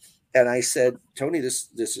that. And I said, Tony, this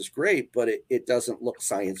is great, but it doesn't look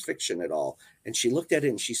science fiction at all. And she looked at it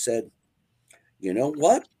and she said, you know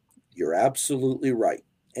what? You're absolutely right.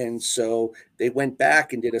 And so they went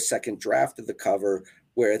back and did a second draft of the cover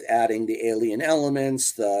with adding the alien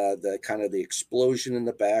elements, the kind of the explosion in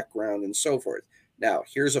the background and so forth. Now,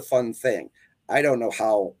 here's a fun thing. I don't know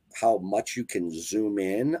how much you can zoom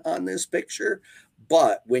in on this picture,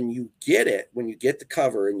 but when you get the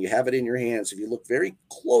cover and you have it in your hands, if you look very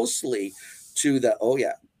closely to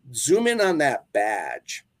zoom in on that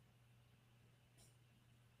badge.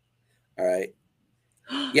 All right.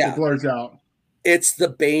 Yeah. It blurs out. It's the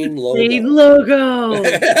Baen logo. Baen logo.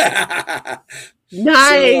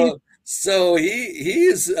 Nice. So he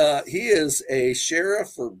is a sheriff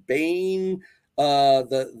for Baen,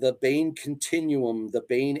 the Baen Continuum, the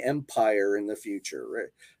Baen Empire in the future, right?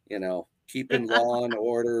 Keeping law and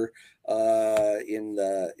order in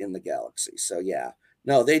the galaxy. So yeah,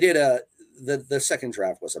 No, they did the second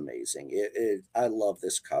draft was amazing. I love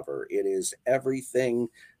this cover. It is everything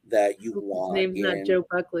that you His want name's not in. Joe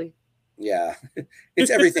Buckley. Yeah, it's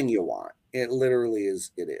everything you want. It literally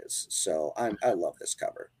is. It is. So I love this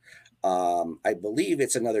cover. I believe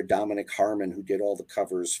it's another Dominic Harmon who did all the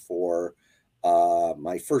covers for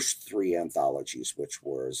my first 3 anthologies, which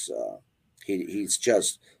was he's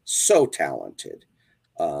just so talented.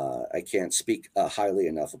 I can't speak highly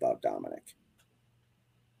enough about Dominic.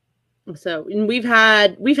 So, and we've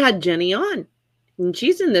had Jenny on, and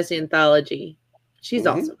she's in this anthology. She's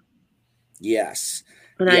awesome. Yes.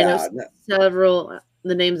 And I know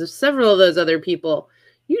the names of several of those other people.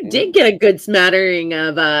 You did get a good smattering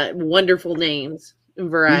of wonderful names and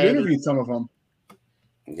variety. We've interviewed some of them.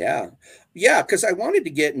 Yeah, because I wanted to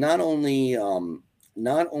get not only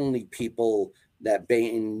people that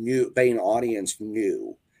Baen audience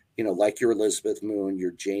knew, like your Elizabeth Moon,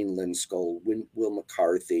 your Jane Linskell, Will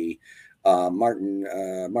McCarthy,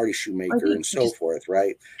 Marty Shoemaker, and so forth,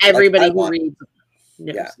 right? Everybody who reads.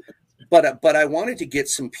 Yeah, but I wanted to get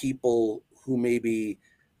some people who maybe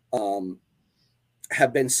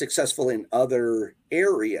have been successful in other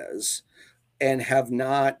areas and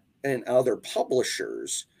other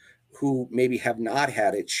publishers who maybe have not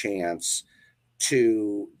had a chance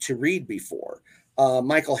to read before.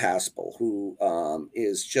 Michael Haspel, who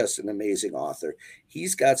is just an amazing author.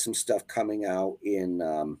 He's got some stuff coming out in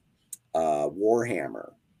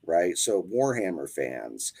Warhammer, right? So Warhammer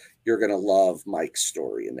fans, you're going to love Mike's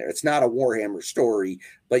story in there. It's not a Warhammer story,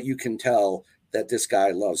 but you can tell that this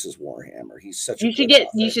guy loves his Warhammer. He's such you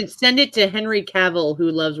should send it to Henry Cavill,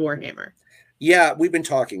 who loves Warhammer. Yeah, we've been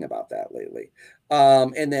talking about that lately.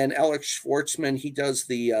 And then Alex Schwartzman, he does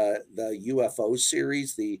the UFO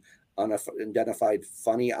series, the Unidentified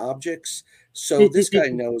Funny Objects. So this guy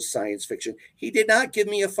knows science fiction. He did not give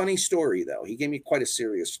me a funny story, though. He gave me quite a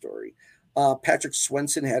serious story. Patrick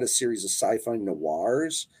Swenson had a series of sci-fi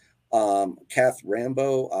noirs. Kath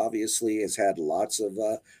Rambo obviously has had lots of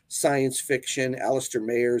science fiction. Alistair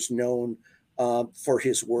Mayer's known for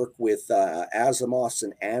his work with Asimov's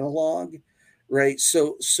and Analog, right?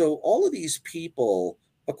 So all of these people,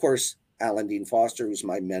 of course, Alan Dean Foster, who's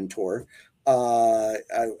my mentor. I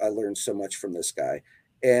learned so much from this guy,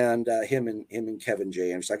 and him and Kevin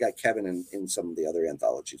J. Anderson. I got Kevin in some of the other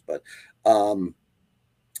anthologies, but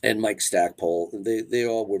and Mike Stackpole. They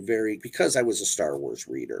all were because I was a Star Wars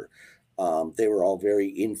reader. They were all very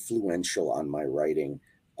influential on my writing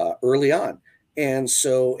early on. And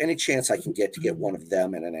so any chance I can get to get one of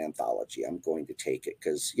them in an anthology, I'm going to take it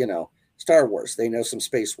because, Star Wars, they know some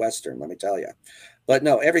space Western, let me tell you. But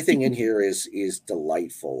no, everything in here is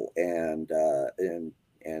delightful and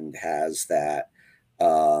has that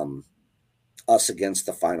us against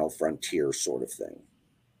the final frontier sort of thing.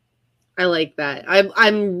 I like that.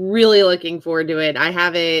 I'm really looking forward to it. I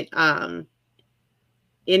have it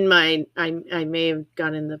in my I may have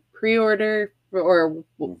gotten the pre-order or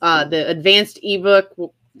the advanced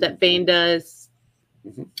ebook that Baen does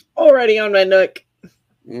already on my Nook.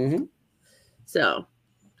 Mm-hmm. So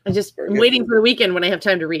I'm waiting for the weekend when I have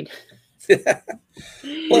time to read.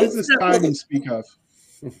 What is this time you speak of?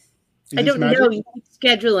 I don't know. You keep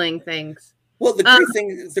scheduling things. Well,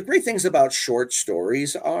 the great things about short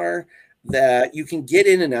stories are that you can get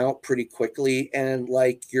in and out pretty quickly, and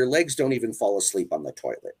like your legs don't even fall asleep on the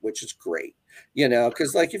toilet, which is great,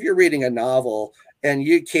 because like if you're reading a novel and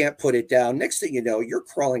you can't put it down, next thing you know, you're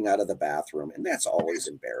crawling out of the bathroom, and that's always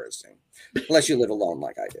embarrassing, unless you live alone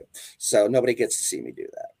like I do. So nobody gets to see me do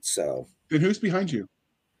that. So then who's behind you?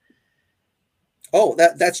 Oh,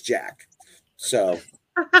 that's Jack. So.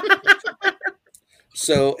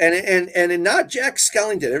 So and not Jack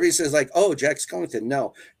Skellington. Everybody says like, oh, Jack Skellington.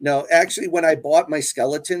 No. Actually, when I bought my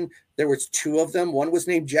skeleton, there was 2 of them. One was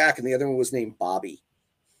named Jack, and the other one was named Bobby.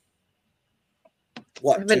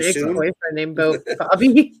 What? I have an ex-boyfriend named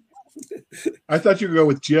Bobby. I thought you could go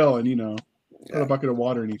with Jill and put a bucket of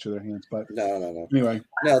water in each of their hands, but no. Anyway,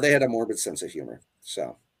 no, they had a morbid sense of humor.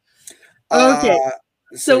 So okay.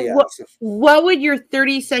 What would your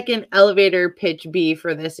 30-second elevator pitch be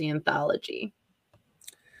for this anthology?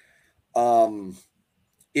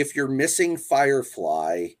 If you're missing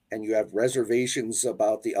Firefly and you have reservations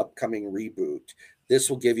about the upcoming reboot, this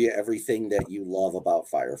will give you everything that you love about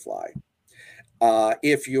Firefly.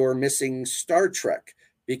 If you're missing Star Trek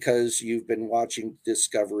because you've been watching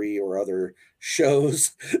Discovery or other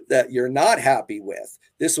shows that you're not happy with,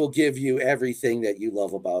 this will give you everything that you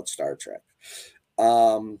love about Star Trek.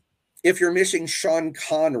 If you're missing Sean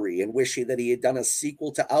Connery and wishing that he had done a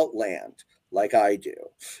sequel to Outland, like I do,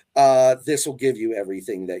 this will give you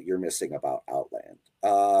everything that you're missing about Outland.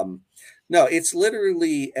 No, it's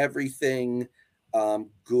literally everything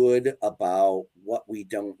good about what we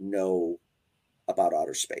don't know about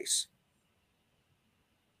outer space.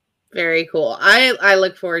 Very cool. I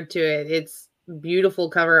look forward to it. It's beautiful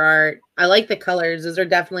cover art. I like the colors. Those are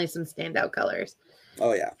definitely some standout colors.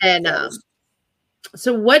 Oh yeah. And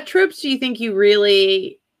so what tropes do you think you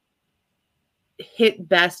really hit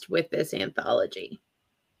best with this anthology?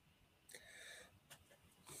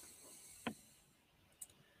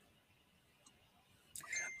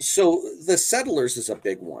 So the settlers is a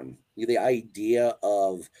big one. The idea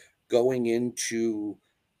of going into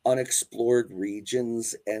unexplored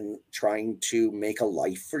regions and trying to make a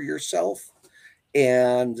life for yourself,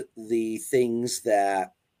 and the things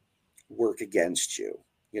that work against you.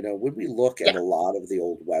 You know, when we look at Yeah. a lot of the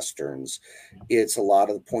old westerns, it's a lot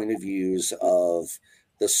of the point of views of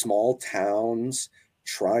the small towns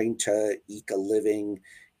trying to eke a living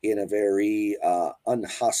in a very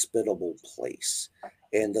unhospitable place,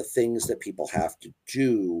 and the things that people have to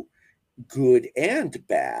do, good and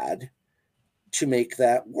bad, to make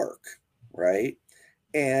that work, right?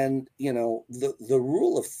 And you know, the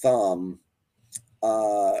rule of thumb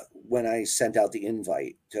when I sent out the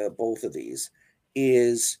invite to both of these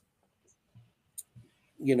is,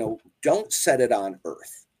 you know, don't set it on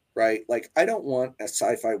Earth, right? Like, I don't want a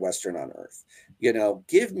sci-fi Western on Earth. You know,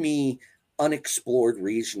 give me unexplored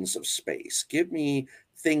regions of space. Give me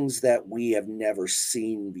things that we have never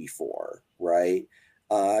seen before, right?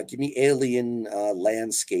 Give me alien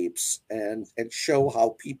landscapes and show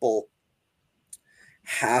how people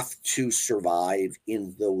have to survive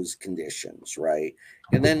in those conditions, right?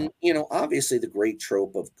 And then, you know, obviously the great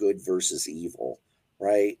trope of good versus evil,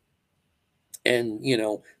 right? And, you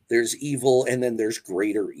know, there's evil and then there's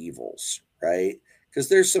greater evils, right? Because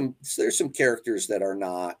there's some characters that are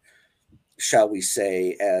not, shall we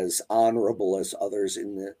say, as honorable as others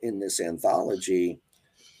in this anthology.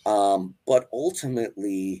 But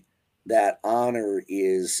ultimately that honor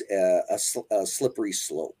is a slippery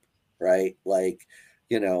slope, right? Like,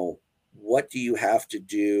 you know, what do you have to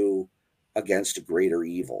do against a greater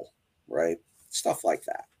evil, right? Stuff like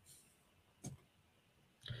that.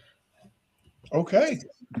 Okay.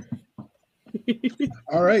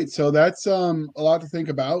 All right. So that's a lot to think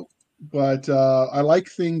about, but I like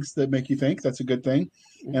things that make you think. That's a good thing.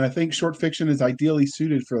 And I think short fiction is ideally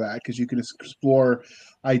suited for that because you can explore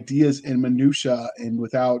ideas in minutia and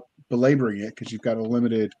without belaboring it because you've got a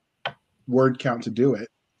limited word count to do it.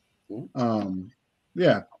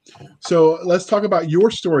 Yeah. So let's talk about your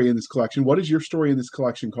story in this collection. What is your story in this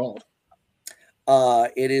collection called?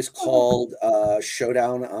 It is called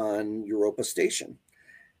Showdown on Europa Station,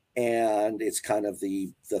 and it's kind of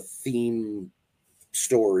the theme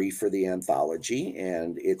story for the anthology,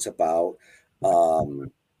 and it's about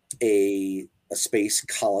a space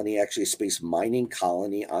colony, actually a space mining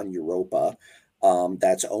colony on Europa,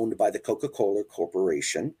 that's owned by the Coca-Cola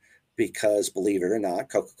Corporation, because believe it or not,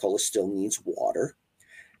 Coca-Cola still needs water.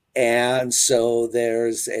 And so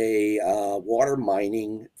there's a water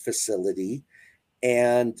mining facility,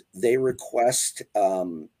 and they request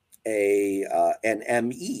an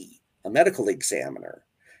ME, a medical examiner.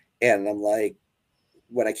 And I'm like,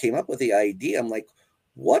 when I came up with the idea, I'm like,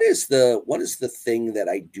 what is the thing that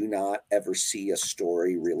I do not ever see a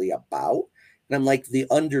story really about? And I'm like, the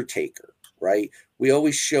Undertaker, right? We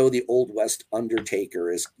always show the Old West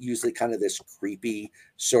Undertaker as usually kind of this creepy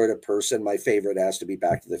sort of person. My favorite has to be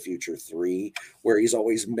Back to the Future 3, where he's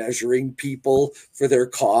always measuring people for their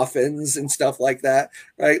coffins and stuff like that,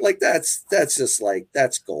 right? Like that's just like,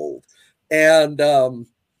 that's gold. And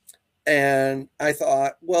I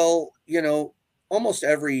thought, well, you know, almost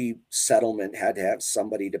every settlement had to have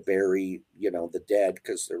somebody to bury, you know, the dead,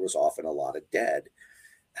 because there was often a lot of dead.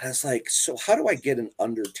 And I was like, so how do I get an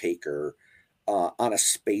undertaker on a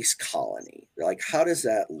space colony? Like, how does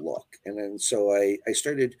that look? And then so I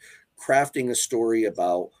started crafting a story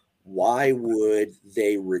about why would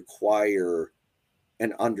they require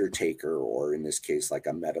an undertaker, or in this case, like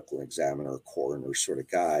a medical examiner, coroner sort of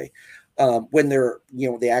guy, when they're, you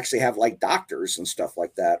know, they actually have like doctors and stuff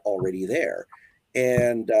like that already there.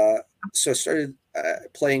 And so I started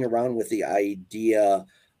playing around with the idea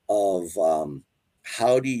of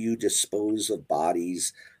how do you dispose of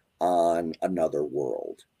bodies on another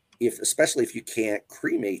world, if especially if you can't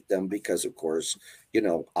cremate them, because of course, you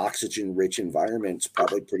know, oxygen rich environments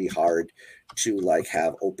probably pretty hard to like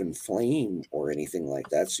have open flame or anything like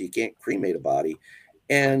that, so you can't cremate a body.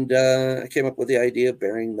 And I came up with the idea of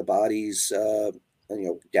burying the bodies you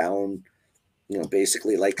know, down, you know,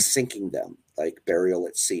 basically like sinking them, like burial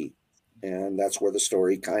at sea. And that's where the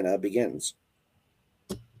story kind of begins.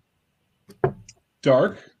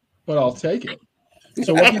 Dark. but I'll take it.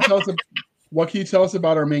 So what can you tell us? What can you tell us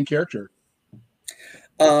about our main character?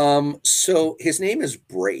 So his name is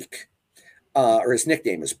Break, or his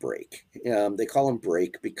nickname is Break. They call him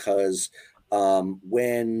Break because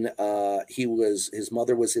when his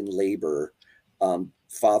mother was in labor,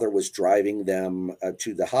 father was driving them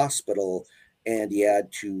to the hospital, and he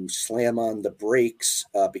had to slam on the brakes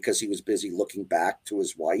because he was busy looking back to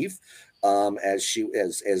his wife as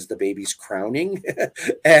the baby's crowning,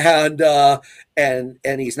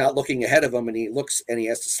 and he's not looking ahead of him, and he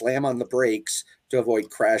has to slam on the brakes to avoid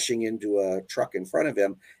crashing into a truck in front of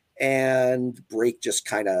him, and Break just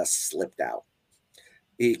kind of slipped out.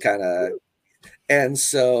 And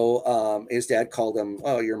so his dad called him,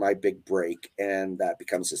 "Oh, you're my big break," and that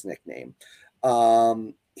becomes his nickname.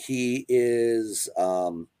 He is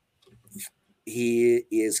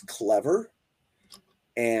clever,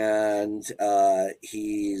 and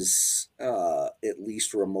he's at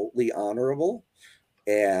least remotely honorable,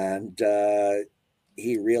 and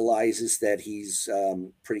he realizes that he's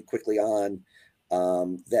pretty quickly on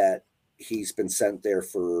that he's been sent there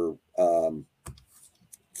for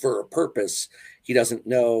a purpose. He doesn't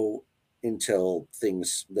know until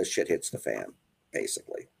the shit hits the fan,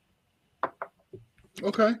 basically.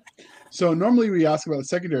 Okay. So normally we ask about the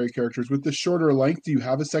secondary characters. With the shorter length, do you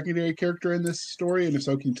have a secondary character in this story? And if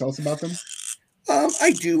so, can you tell us about them?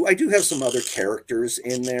 I do have some other characters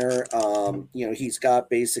in there. He's got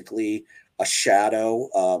basically a shadow,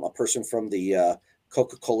 a person from the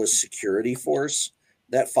Coca-Cola security force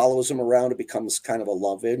that follows him around. It becomes kind of a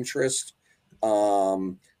love interest.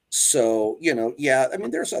 So, yeah, I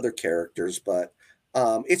mean, there's other characters, but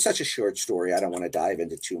it's such a short story. I don't want to dive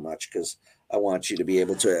into too much because I want you to be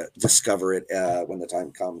able to discover it when the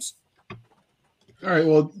time comes. All right.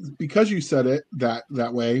 Well, because you said it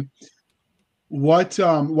that way, what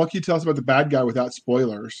can you tell us about the bad guy without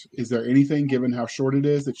spoilers? Is there anything, given how short it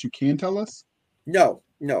is, that you can tell us? No,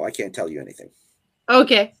 I can't tell you anything.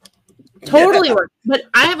 Okay. Totally works. But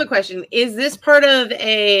I have a question. Is this part of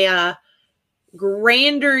a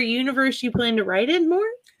grander universe you plan to write in more?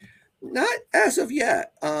 Not as of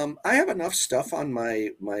yet. I have enough stuff on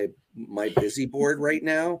my busy board right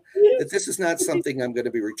now that this is not something I'm going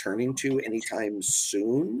to be returning to anytime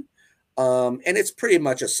soon. And it's pretty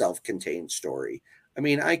much a self-contained story. I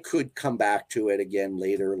mean, I could come back to it again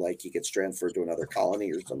later, like he gets transferred to another colony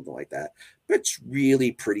or something like that. But it's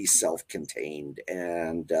really pretty self-contained.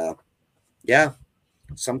 And yeah,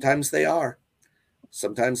 sometimes they are.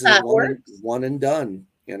 Sometimes it's one and done,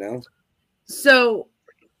 So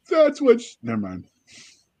that's what. Never mind.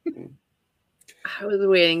 I was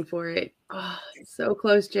waiting for it. Oh, so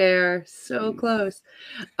close, JR. So close.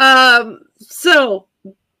 So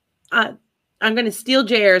I'm going to steal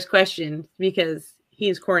JR's question because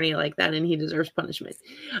he's corny like that and he deserves punishment.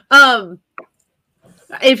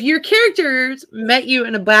 If your characters met you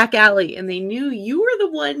in a back alley and they knew you were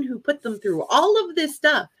the one who put them through all of this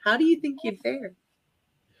stuff, how do you think you'd fare?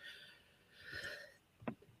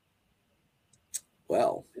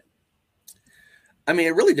 Well, I mean,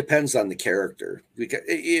 it really depends on the character.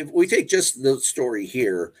 If we take just the story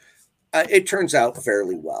here, it turns out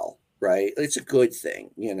fairly well, right? It's a good thing,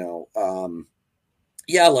 Yeah,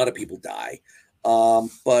 a lot of people die,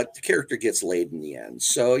 but the character gets laid in the end.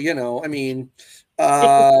 So, I mean,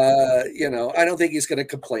 I don't think he's going to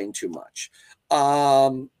complain too much.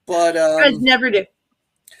 Guys never do.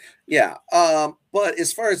 Yeah. But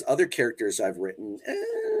as far as other characters I've written,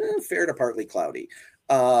 fair to partly cloudy.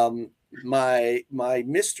 My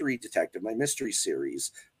mystery detective, my mystery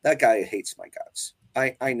series, that guy hates my guts.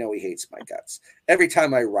 I know he hates my guts. Every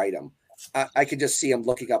time I write him, I can just see him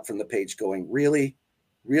looking up from the page going, really,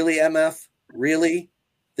 MF? Really?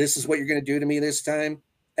 This is what you're going to do to me this time?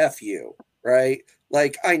 F you, right?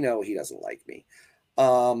 Like, I know he doesn't like me.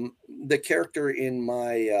 The character in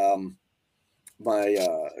my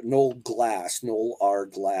Noel R.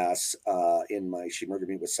 Glass in my She Murdered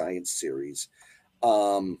Me with Science series.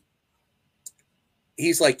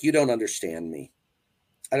 He's like, you don't understand me.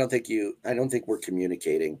 I don't think we're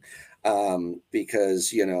communicating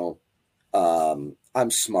because, I'm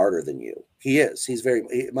smarter than you. He is.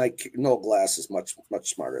 Noel Glass is much, much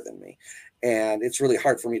smarter than me. And it's really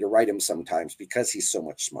hard for me to write him sometimes because he's so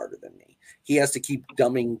much smarter than me. He has to keep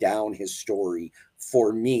dumbing down his story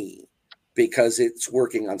for me because it's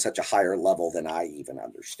working on such a higher level than I even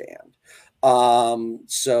understand.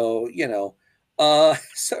 So it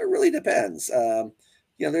really depends.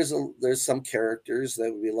 There's some characters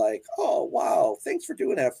that would be like, oh, wow, thanks for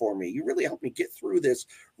doing that for me. You really helped me get through this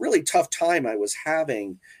really tough time I was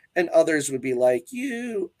having. And others would be like,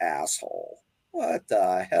 you asshole. What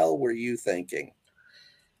the hell were you thinking?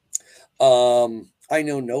 I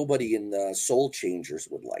know nobody in the Soul Changers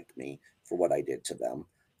would like me for what I did to them.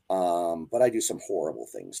 But I do some horrible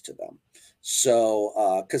things to them.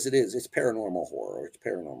 So, because it's paranormal horror, it's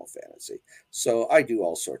paranormal fantasy. So I do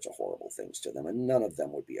all sorts of horrible things to them, and none of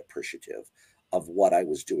them would be appreciative of what I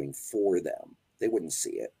was doing for them. They wouldn't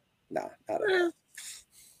see it. Nah, not at all.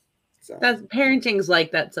 So, that's parenting's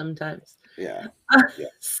like that sometimes. yeah. Yeah.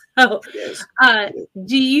 So, Yes.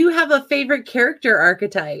 do you have a favorite character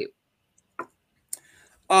archetype?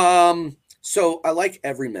 So I like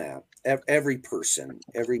every man, every person,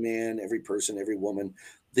 every man, every person, every woman,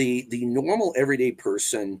 the normal everyday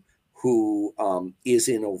person who is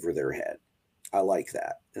in over their head. I like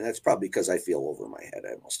that. And that's probably because I feel over my head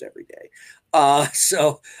almost every day.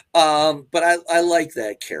 But I like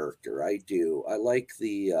that character. I do. I like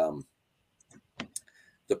the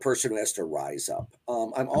person who has to rise up.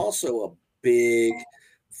 I'm also a big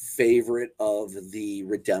favorite of the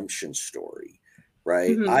redemption story.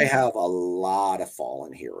 Right. Mhm. I have a lot of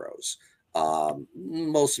fallen heroes,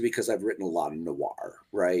 mostly because I've written a lot of noir.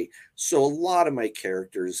 Right. So a lot of my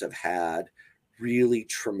characters have had really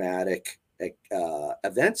traumatic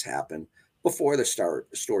events happen before the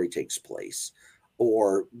story takes place,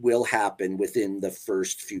 or will happen within the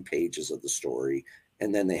first few pages of the story,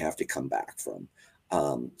 and then they have to come back from.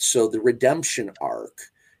 So the redemption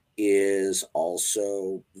arc is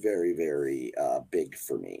also very, very big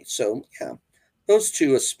for me. So yeah. Those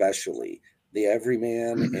two especially, the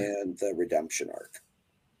Everyman and the Redemption arc.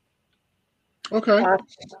 Okay.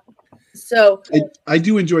 So I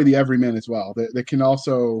do enjoy the Everyman as well. That can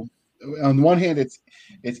also, on the one hand, it's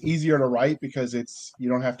easier to write because you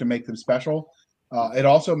don't have to make them special. It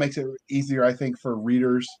also makes it easier, I think, for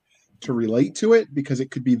readers to relate to it because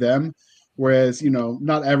it could be them. Whereas,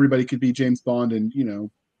 not everybody could be James Bond and,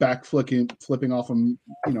 flipping off a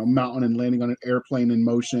mountain and landing on an airplane in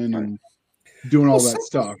motion and doing all that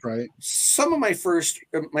stuff, right? Some of my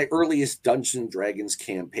earliest Dungeons and Dragons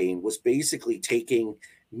campaign was basically taking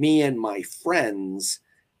me and my friends,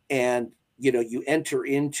 and you enter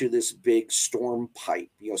into this big storm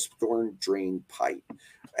pipe, storm drain pipe,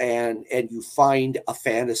 and you find a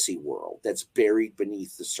fantasy world that's buried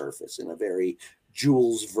beneath the surface in a very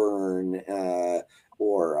Jules Verne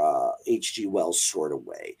or H.G. Wells sort of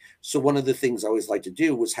way. So one of the things I always like to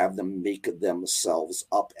do was have them make themselves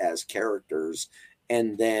up as characters,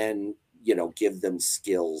 and then give them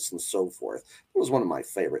skills and so forth. It was one of my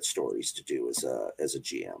favorite stories to do as a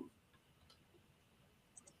GM.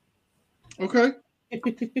 Okay.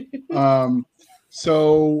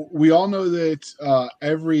 So we all know that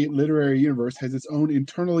every literary universe has its own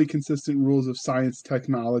internally consistent rules of science,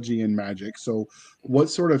 technology, and magic. So what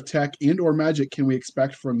sort of tech and/or magic can we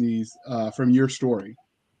expect from these from your story?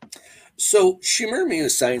 So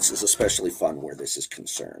Shimmermune Science is especially fun where this is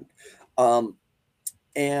concerned.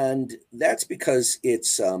 And that's because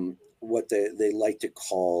it's what they like to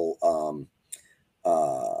call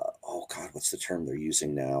oh God, what's the term they're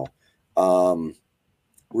using now?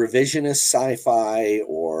 Revisionist sci-fi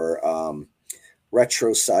or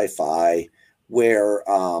retro sci-fi, where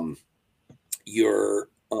you're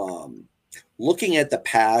looking at the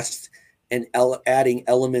past and adding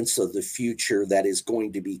elements of the future that is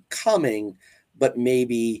going to be coming, but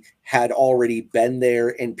maybe had already been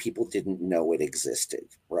there and people didn't know it existed,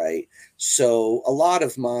 right? So a lot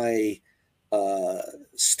of my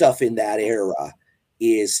stuff in that era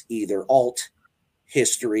is either alt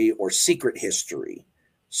history or secret history.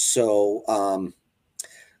 So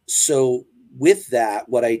with that,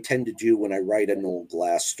 what I tend to do when I write an Noel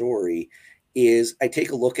Glass story is I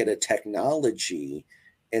take a look at a technology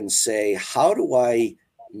and say, how do I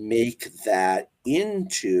make that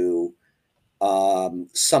into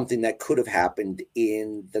something that could have happened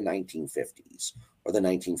in the 1950s or the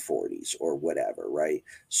 1940s or whatever, right?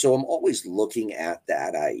 So I'm always looking at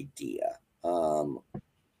that idea.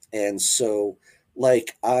 And so,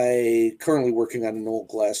 like, I currently working on an Noel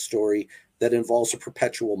Glass story that involves a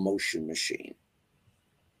perpetual motion machine.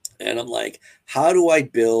 And I'm like, how do I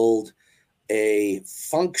build a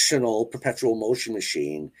functional perpetual motion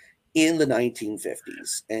machine in the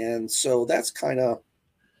 1950s? And so that's kind of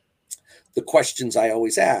the questions I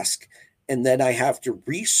always ask. And then I have to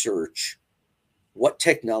research what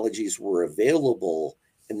technologies were available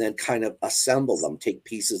and then kind of assemble them, take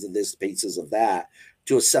pieces of this, pieces of that,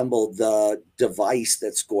 to assemble the device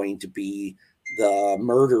that's going to be the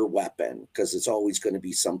murder weapon, because it's always going to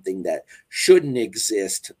be something that shouldn't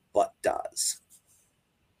exist but does.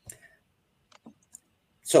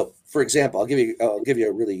 So, for example, I'll give you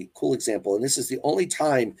a really cool example, and this is the only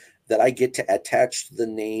time that I get to attach the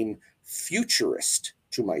name futurist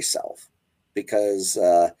to myself, because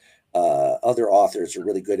other authors are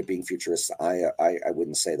really good at being futurists. I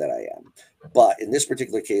wouldn't say that I am, but in this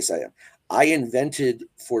particular case, I am. I invented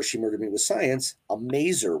for She Murdered Me with Science a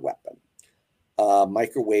maser weapon, a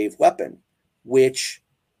microwave weapon, which,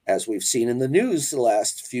 as we've seen in the news the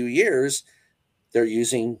last few years, they're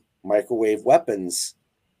using microwave weapons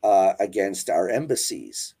against our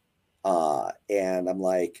embassies. And I'm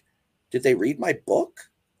like, did they read my book?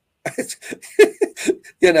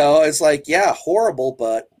 It's like, yeah, horrible,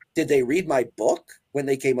 but did they read my book when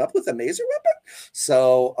they came up with a maser weapon?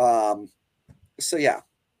 So yeah,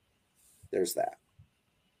 there's that.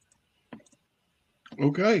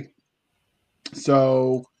 Okay.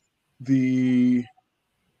 So I'm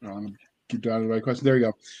gonna keep down to the right question. There you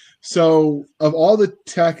go. So of all the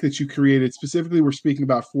tech that you created, specifically we're speaking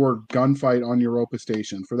about for Gunfight on Europa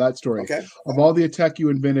Station, for that story. Okay. Of all the tech you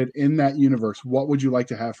invented in that universe, what would you like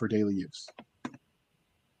to have for daily use?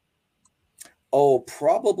 Oh,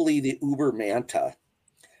 probably the Uber Manta.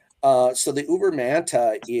 So the Uber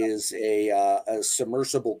Manta is a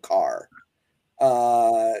submersible car.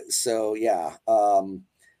 So yeah,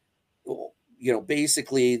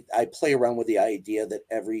 basically I play around with the idea that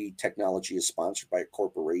every technology is sponsored by a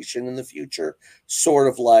corporation in the future, sort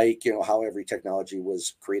of like, how every technology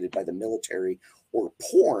was created by the military or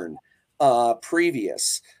porn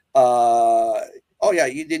previous. Oh yeah,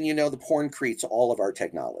 the porn creates all of our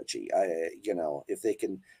technology. If they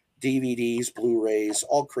can, DVDs, Blu-rays,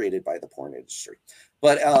 all created by the porn industry.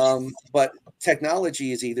 But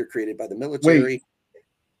technology is either created by the military. Wait,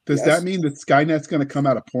 does that mean that Skynet's going to come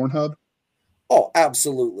out of Pornhub? Oh,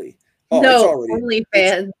 absolutely. Oh, no, it's already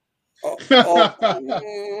OnlyFans.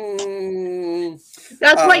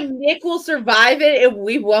 That's why Nick will survive it and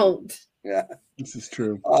we won't. Yeah, this is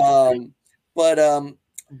true. But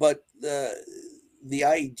the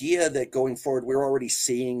idea that going forward, we're already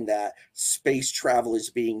seeing that space travel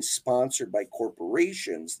is being sponsored by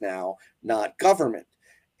corporations now, not government.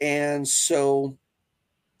 And so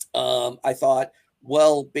I thought,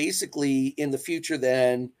 well, basically in the future,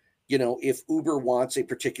 then, if Uber wants a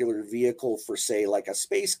particular vehicle for, say, like a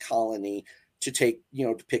space colony to take,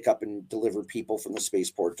 to pick up and deliver people from the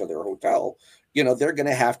spaceport to their hotel, they're going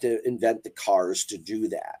to have to invent the cars to do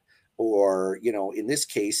that. Or, in this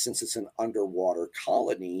case, since it's an underwater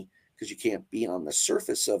colony, because you can't be on the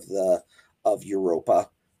surface of Europa,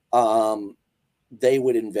 they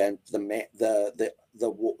would invent the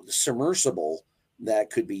submersible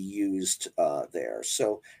that could be used there.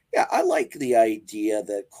 So, yeah, I like the idea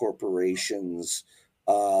that corporations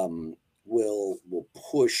will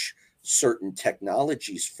push certain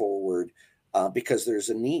technologies forward because there's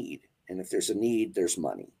a need. And if there's a need, there's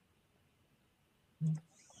money.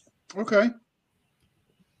 Okay.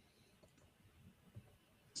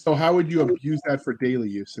 So how would you use that for daily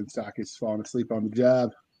use since Doc is falling asleep on the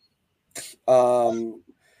job?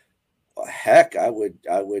 Heck, I would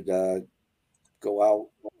go out.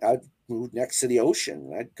 I'd move next to the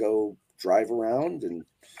ocean. I'd go drive around and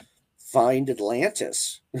find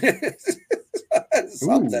Atlantis.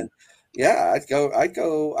 Something. Ooh. Yeah, I'd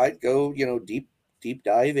go, deep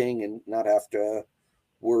diving and not have to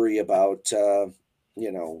worry about the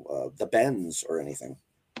bends or anything.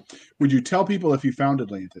 Would you tell people if you found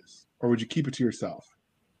Atlantis, or would you keep it to yourself?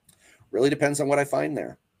 Really depends on what I find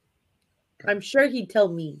there. I'm sure he'd tell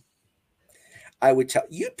me. I would tell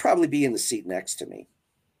you'd probably be in the seat next to me.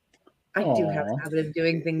 I do have a habit of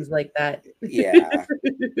doing things like that. Yeah.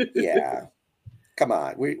 Yeah. Come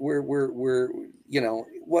on. We're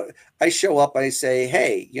what I show up, I say,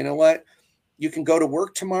 hey, you know what? You can go to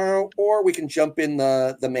work tomorrow, or we can jump in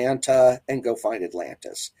the Manta and go find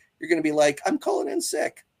Atlantis. You're going to be like, I'm calling in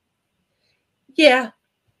sick. Yeah.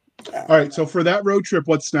 All right. So for that road trip,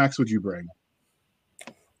 what snacks would you bring?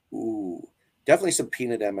 Ooh, definitely some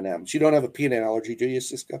peanut M&Ms. You don't have a peanut allergy, do you,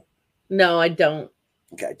 Cisco? No, I don't.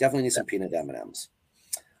 Okay, definitely need some peanut M&Ms.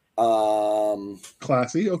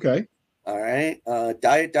 Classy. Okay. All right.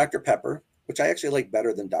 Diet Dr. Pepper, which I actually like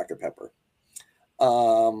better than Dr. Pepper. I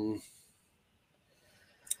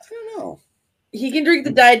don't know. He can drink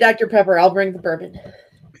the Diet Dr. Pepper. I'll bring the bourbon.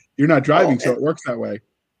 You're not driving, so it works that way.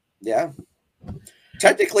 Yeah.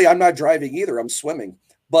 Technically, I'm not driving either. I'm swimming.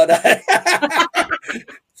 But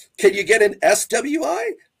can you get an SWI?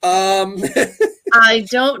 I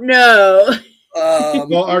don't know.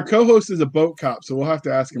 Well, our co-host is a boat cop, so we'll have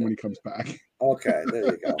to ask him when he comes back. Okay, there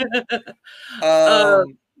you go.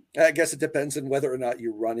 I guess it depends on whether or not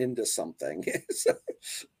you run into something.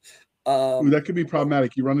 Ooh, that could be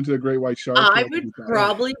problematic. You run into a great white shark. I would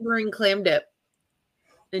probably bring clam dip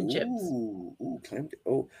and chips. Ooh, clam dip.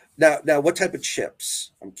 Oh, now, what type of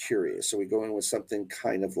chips? I'm curious. Are we going with something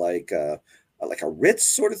kind of like like a Ritz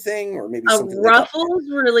sort of thing, or maybe A something Ruffles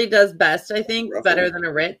really does best, I think, Ruffles? better than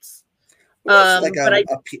a Ritz. Like But I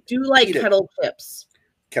do like pita. kettle chips.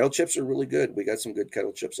 Kettle chips are really good. We got some good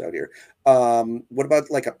kettle chips out here. What about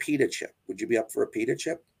like a pita chip? Would you be up for a pita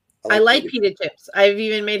chip? I like pita chips. I've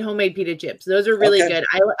even made homemade pita chips. Those are really good.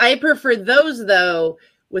 I prefer those though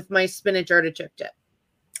with my spinach artichoke dip.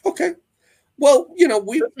 Okay. Well, you know,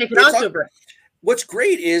 what's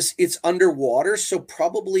great is it's underwater, so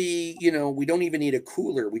probably, you know, we don't even need a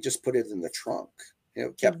cooler. We just put it in the trunk. You know,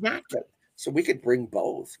 exactly. So we could bring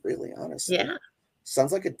both, really, honestly. Yeah.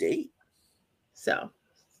 Sounds like a date. So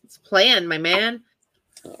it's planned, my man.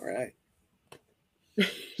 All right.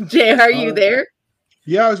 Jay, are you there?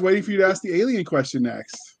 Yeah, I was waiting for you to ask the alien question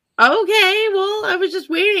next. Okay, well, I was just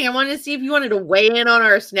waiting. I wanted to see if you wanted to weigh in on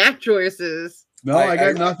our snack choices. No, I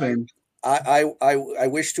got nothing. I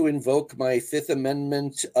wish to invoke my Fifth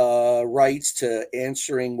Amendment rights to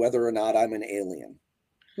answering whether or not I'm an alien.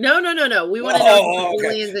 No. We want to know the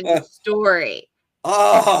aliens in the story.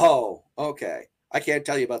 Oh, okay. I can't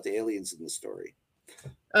tell you about the aliens in the story.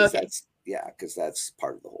 Okay. Because that's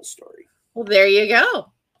part of the whole story. Well, there you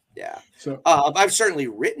go. Yeah. So I've certainly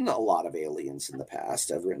written a lot of aliens in the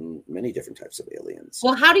past. I've written many different types of aliens.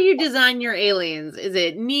 Well, how do you design your aliens? Is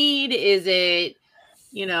it need? Is it,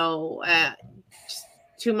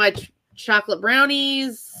 too much chocolate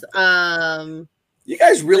brownies? You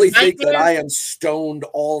guys really think that I am stoned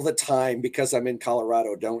all the time because I'm in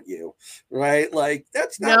Colorado, don't you? Right? Like,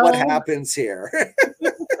 that's not what happens here.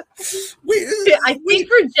 I think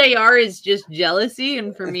for JR it's just jealousy,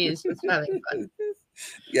 and for me it's just having fun.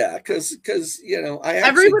 Yeah, because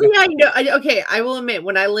everybody I know. I will admit,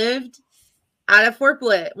 when I lived out of Fort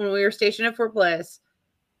Bliss, when we were stationed at Fort Bliss,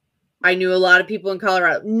 I knew a lot of people in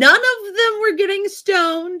Colorado. None of them were getting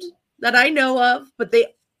stoned that I know of, but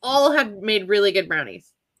they all have made really good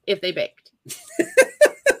brownies if they baked.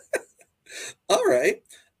 All right.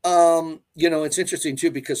 It's interesting too,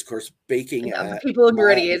 because of course baking. People in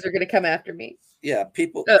Meridians are going to come after me. Yeah,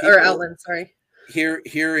 people or Outland. Sorry.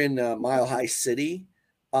 Here in Mile High City,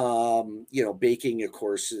 baking, of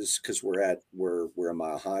course, is because we're a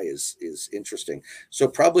Mile High is interesting. So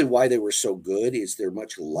probably why they were so good is they're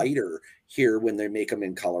much lighter here when they make them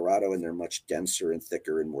in Colorado, and they're much denser and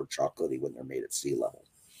thicker and more chocolatey when they're made at sea level.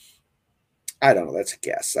 I don't know. That's a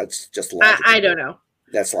guess. That's just logical. I don't know.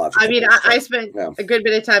 That's logical. I mean, I spent a good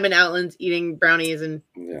bit of time in Outlands eating brownies and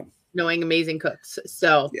knowing amazing cooks.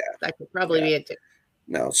 So that could probably be it too.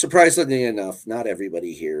 No, surprisingly enough, not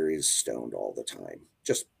everybody here is stoned all the time.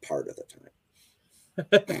 Just part of the time.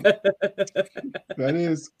 That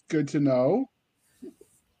is good to know.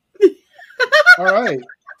 All right.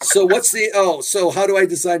 So so how do I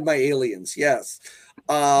design my aliens? Yes.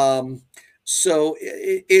 So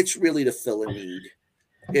it's really to fill a need.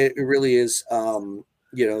 It really is.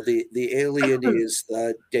 The alien is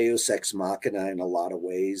the Deus Ex Machina in a lot of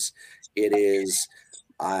ways. It is,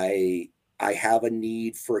 I have a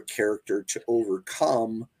need for a character to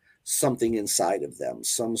overcome something inside of them,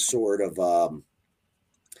 some sort of,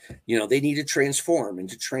 they need to transform, and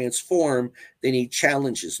to transform, they need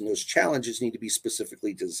challenges, and those challenges need to be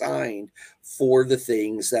specifically designed for the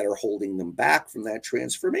things that are holding them back from that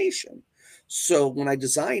transformation. So when I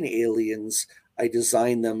design aliens, I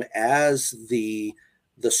design them as the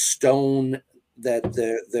stone that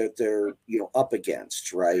they're up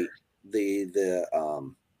against, right? The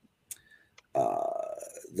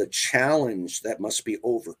challenge that must be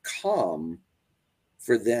overcome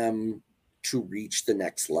for them to reach the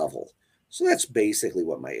next level. So that's basically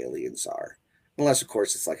what my aliens are, unless of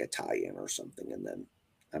course it's like a tie-in or something, and then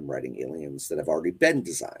I'm writing aliens that have already been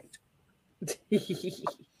designed.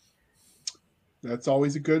 That's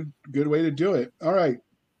always a good way to do it. All right.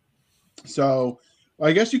 So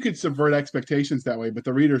I guess you could subvert expectations that way, but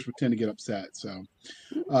the readers would tend to get upset. So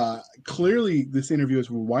clearly this interview is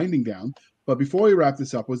winding down. But before we wrap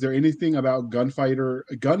this up, was there anything about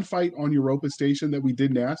gunfight on Europa Station that we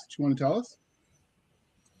didn't ask that you want to tell us?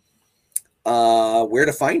 Where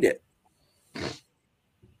to find it.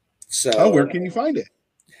 So where can you find it?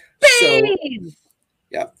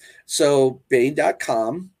 So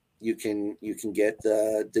Bane.com. You can get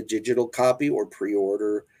the digital copy or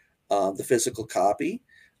pre-order the physical copy,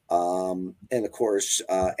 and of course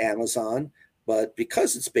Amazon. But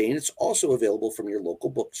because it's Bane, it's also available from your local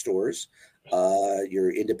bookstores.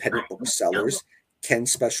 Your independent booksellers can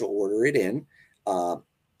special order it in.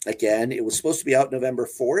 Again, it was supposed to be out November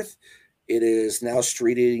 4th. It is now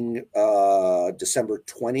streeting December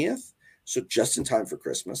 20th, so just in time for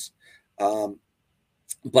Christmas.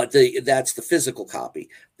 But that's the physical copy.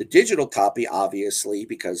 The digital copy, obviously,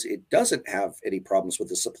 because it doesn't have any problems with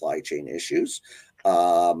the supply chain issues,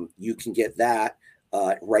 you can get that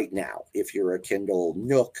right now. If you're a Kindle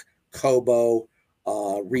Nook, Kobo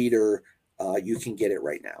reader, you can get it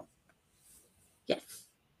right now. Yes.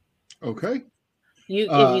 Okay. If you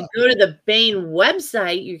go to the Baen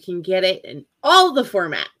website, you can get it in all the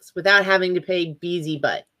formats without having to pay Beezy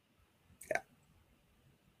Butt.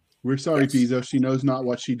 We're sorry, yes. Bezos. She knows not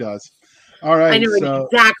what she does. All right. I know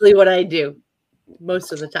exactly what I do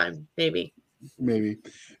most of the time, maybe.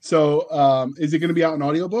 So is it going to be out in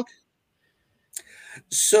audiobook?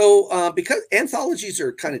 So because anthologies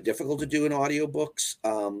are kind of difficult to do in audiobooks,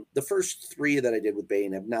 the first 3 that I did with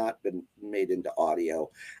Baen have not been made into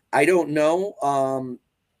audio. I don't know.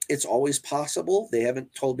 It's always possible. They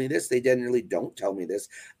haven't told me this. They generally don't tell me this.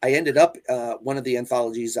 I ended up, one of the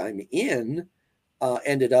anthologies I'm in,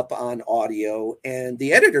 ended up on audio, and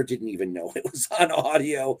the editor didn't even know it was on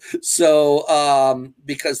audio. So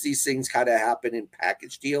because these things kind of happen in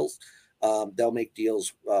package deals, they'll make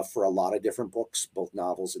deals for a lot of different books, both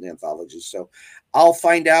novels and anthologies. So I'll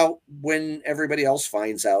find out when everybody else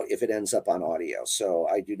finds out if it ends up on audio. So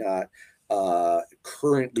I do not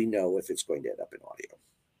currently know if it's going to end up in audio.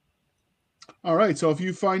 All right. So if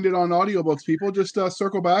you find it on audiobooks, people, just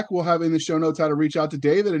circle back. We'll have in the show notes how to reach out to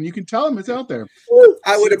David, and you can tell him it's out there.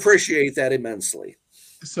 I would appreciate that immensely.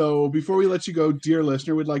 So before we let you go, dear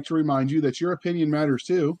listener, we'd like to remind you that your opinion matters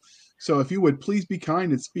too. So if you would please be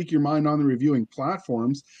kind and speak your mind on the reviewing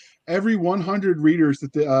platforms. Every 100 readers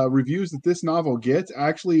that the reviews that this novel gets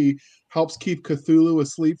actually helps keep Cthulhu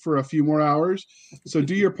asleep for a few more hours. So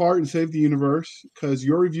do your part and save the universe, because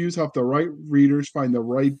your reviews help the right readers find the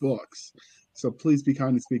right books. So please be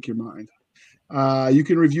kind and speak your mind. You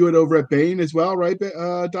can review it over at Baen as well, right,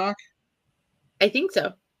 Doc? I think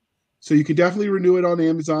so. So you can definitely renew it on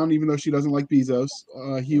Amazon, even though she doesn't like Bezos.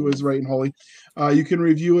 He was right and holy. You can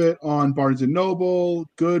review it on Barnes & Noble,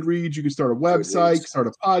 Goodreads. You can start a website, start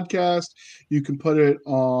a podcast. You can put it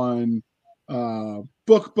on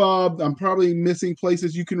BookBub. I'm probably missing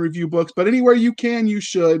places you can review books, but anywhere you can, you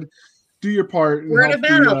should do your part. And word of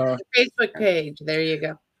mouth, Facebook page. There you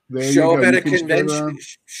go. Show up at a convention.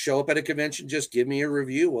 Show up at a convention. Just give me a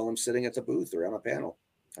review while I'm sitting at the booth or on a panel.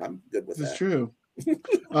 I'm good with that. That's true.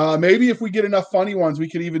 Maybe if we get enough funny ones, we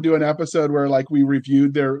could even do an episode where like we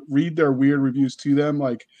read their weird reviews to them,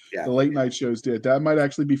 like the late night shows did. That might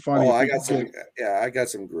actually be funny. Oh, I got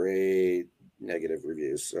some great negative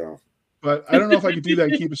reviews. So, but I don't know if I could do that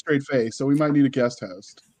and keep a straight face. So we might need a guest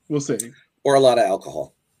host. We'll see. Or a lot of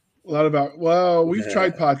alcohol. We've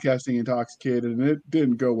tried podcasting intoxicated and it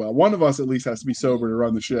didn't go well. One of us at least has to be sober to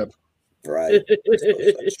run the ship. Right.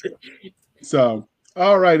 That's true. So,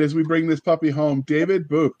 all right, as we bring this puppy home, David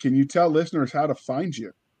Boop, can you tell listeners how to find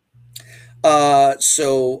you?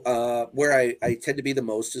 So where I tend to be the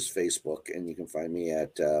most is Facebook, and you can find me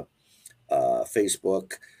at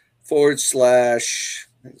Facebook /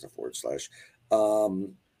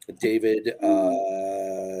 David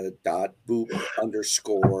 .boop _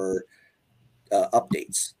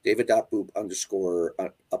 updates, David.boop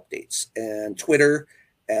 _ updates, and Twitter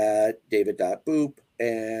at David.boop,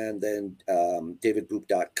 and then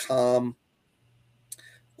davidboop.com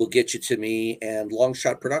will get you to me, and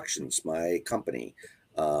Longshot Productions, my company,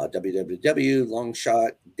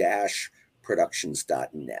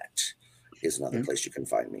 www.longshot-productions.net is another place you can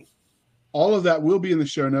find me. All of that will be in the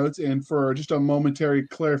show notes. And for just a momentary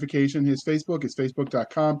clarification, his Facebook is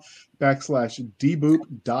facebook.com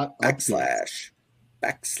 /dboop.updates. /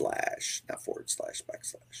 not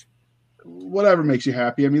 // Whatever makes you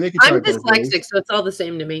happy. I mean, they can. I'm dyslexic, so it's all the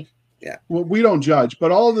same to me. Yeah. Well, we don't judge,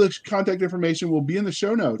 but all the contact information will be in the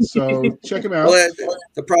show notes. So check them out. Well,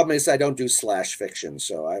 the problem is I don't do /fiction,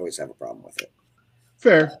 so I always have a problem with it.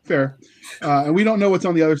 Fair. And we don't know what's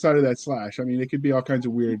on the other side of that /. I mean, it could be all kinds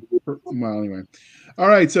of weird. Well, anyway. All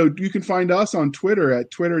right. So you can find us on Twitter at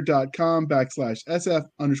twitter.com /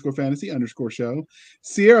 SF_fantasy_show,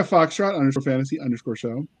 Sierra Foxtrot _fantasy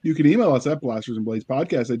 _show. You can email us at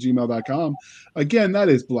blastersandbladespodcast@gmail.com. Again, that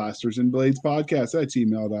is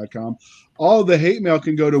blastersandbladespodcast@gmail.com. All the hate mail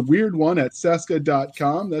can go to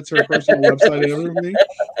weirdone@seska.com. That's her personal website and everything.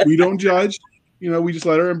 We don't judge. We just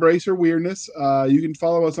let her embrace her weirdness. You can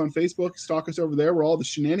follow us on Facebook, stalk us over there where all the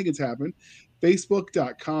shenanigans happen.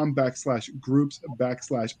 Facebook.com /groups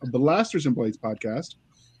 / Blasters and Blades podcast.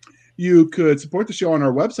 You could support the show on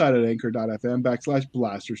our website at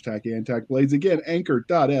anchor.fm/blasters-and-blades. Again,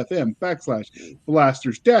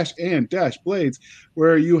 anchor.fm/blasters-and-blades,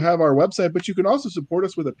 where you have our website, but you can also support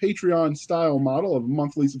us with a Patreon-style model of a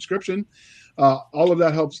monthly subscription. All of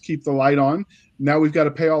that helps keep the light on. Now we've got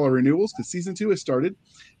to pay all our renewals because season 2 has started,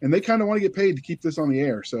 and they kind of want to get paid to keep this on the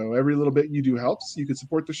air. So every little bit you do helps. You can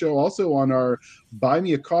support the show also on our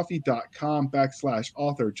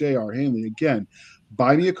buymeacoffee.com/author J.R. Hanley. Again,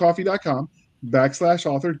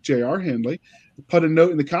 buymeacoffee.com/author J.R. Hanley. Put a note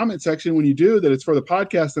in the comment section when you do that it's for the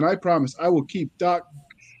podcast, and I promise I will keep Doc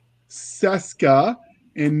Seska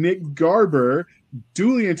and Nick Garber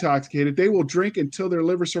duly intoxicated. They will drink until their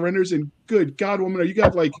liver surrenders. And good God, woman, are you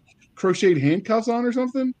got like crocheted handcuffs on or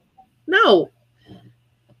something? No.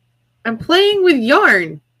 I'm playing with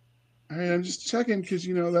yarn. I mean, I'm just checking because,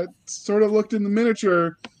 you know, that sort of looked in the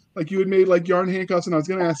miniature like you had made like yarn handcuffs, and I was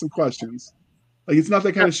going to ask some questions. Like, it's not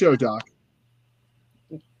that kind of show, Doc.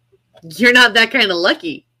 You're not that kind of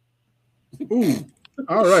lucky. Ooh.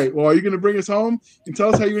 All right. Well, are you going to bring us home and tell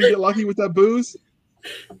us how you're going to get lucky with that booze?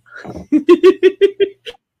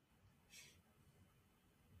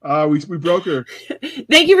 We broke her.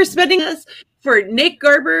 Thank you for spending us for Nick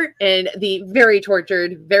Garber and the very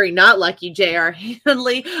tortured, very not lucky J.R.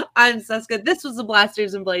 Hanley. I'm Seska. This was the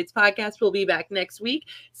Blasters and Blades podcast. We'll be back next week.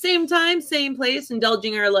 Same time, same place,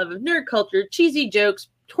 indulging our love of nerd culture, cheesy jokes,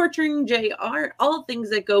 torturing J.R., all things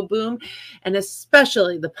that go boom, and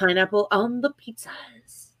especially the pineapple on the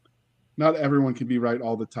pizzas. Not everyone can be right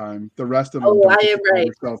all the time. The rest of them. Oh, I am right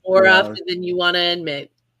more often than you want to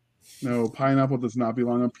admit. No, pineapple does not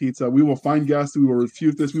belong on pizza. We will find guests. We will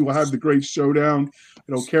refute this. We will have the great showdown.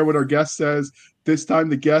 I don't care what our guest says. This time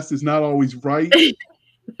the guest is not always right.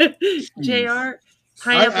 JR,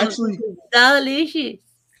 pineapple is delicious.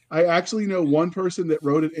 I actually know one person that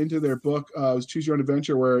wrote it into their book. It was Choose Your Own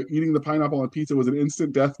Adventure, where eating the pineapple on pizza was an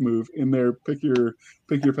instant death move in their pick your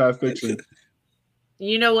path fiction.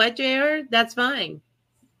 You know what, JR? That's fine.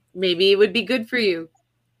 Maybe it would be good for you.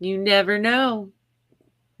 You never know.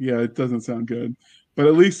 Yeah, it doesn't sound good. But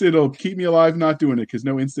at least it'll keep me alive not doing it, because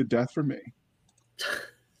no instant death for me.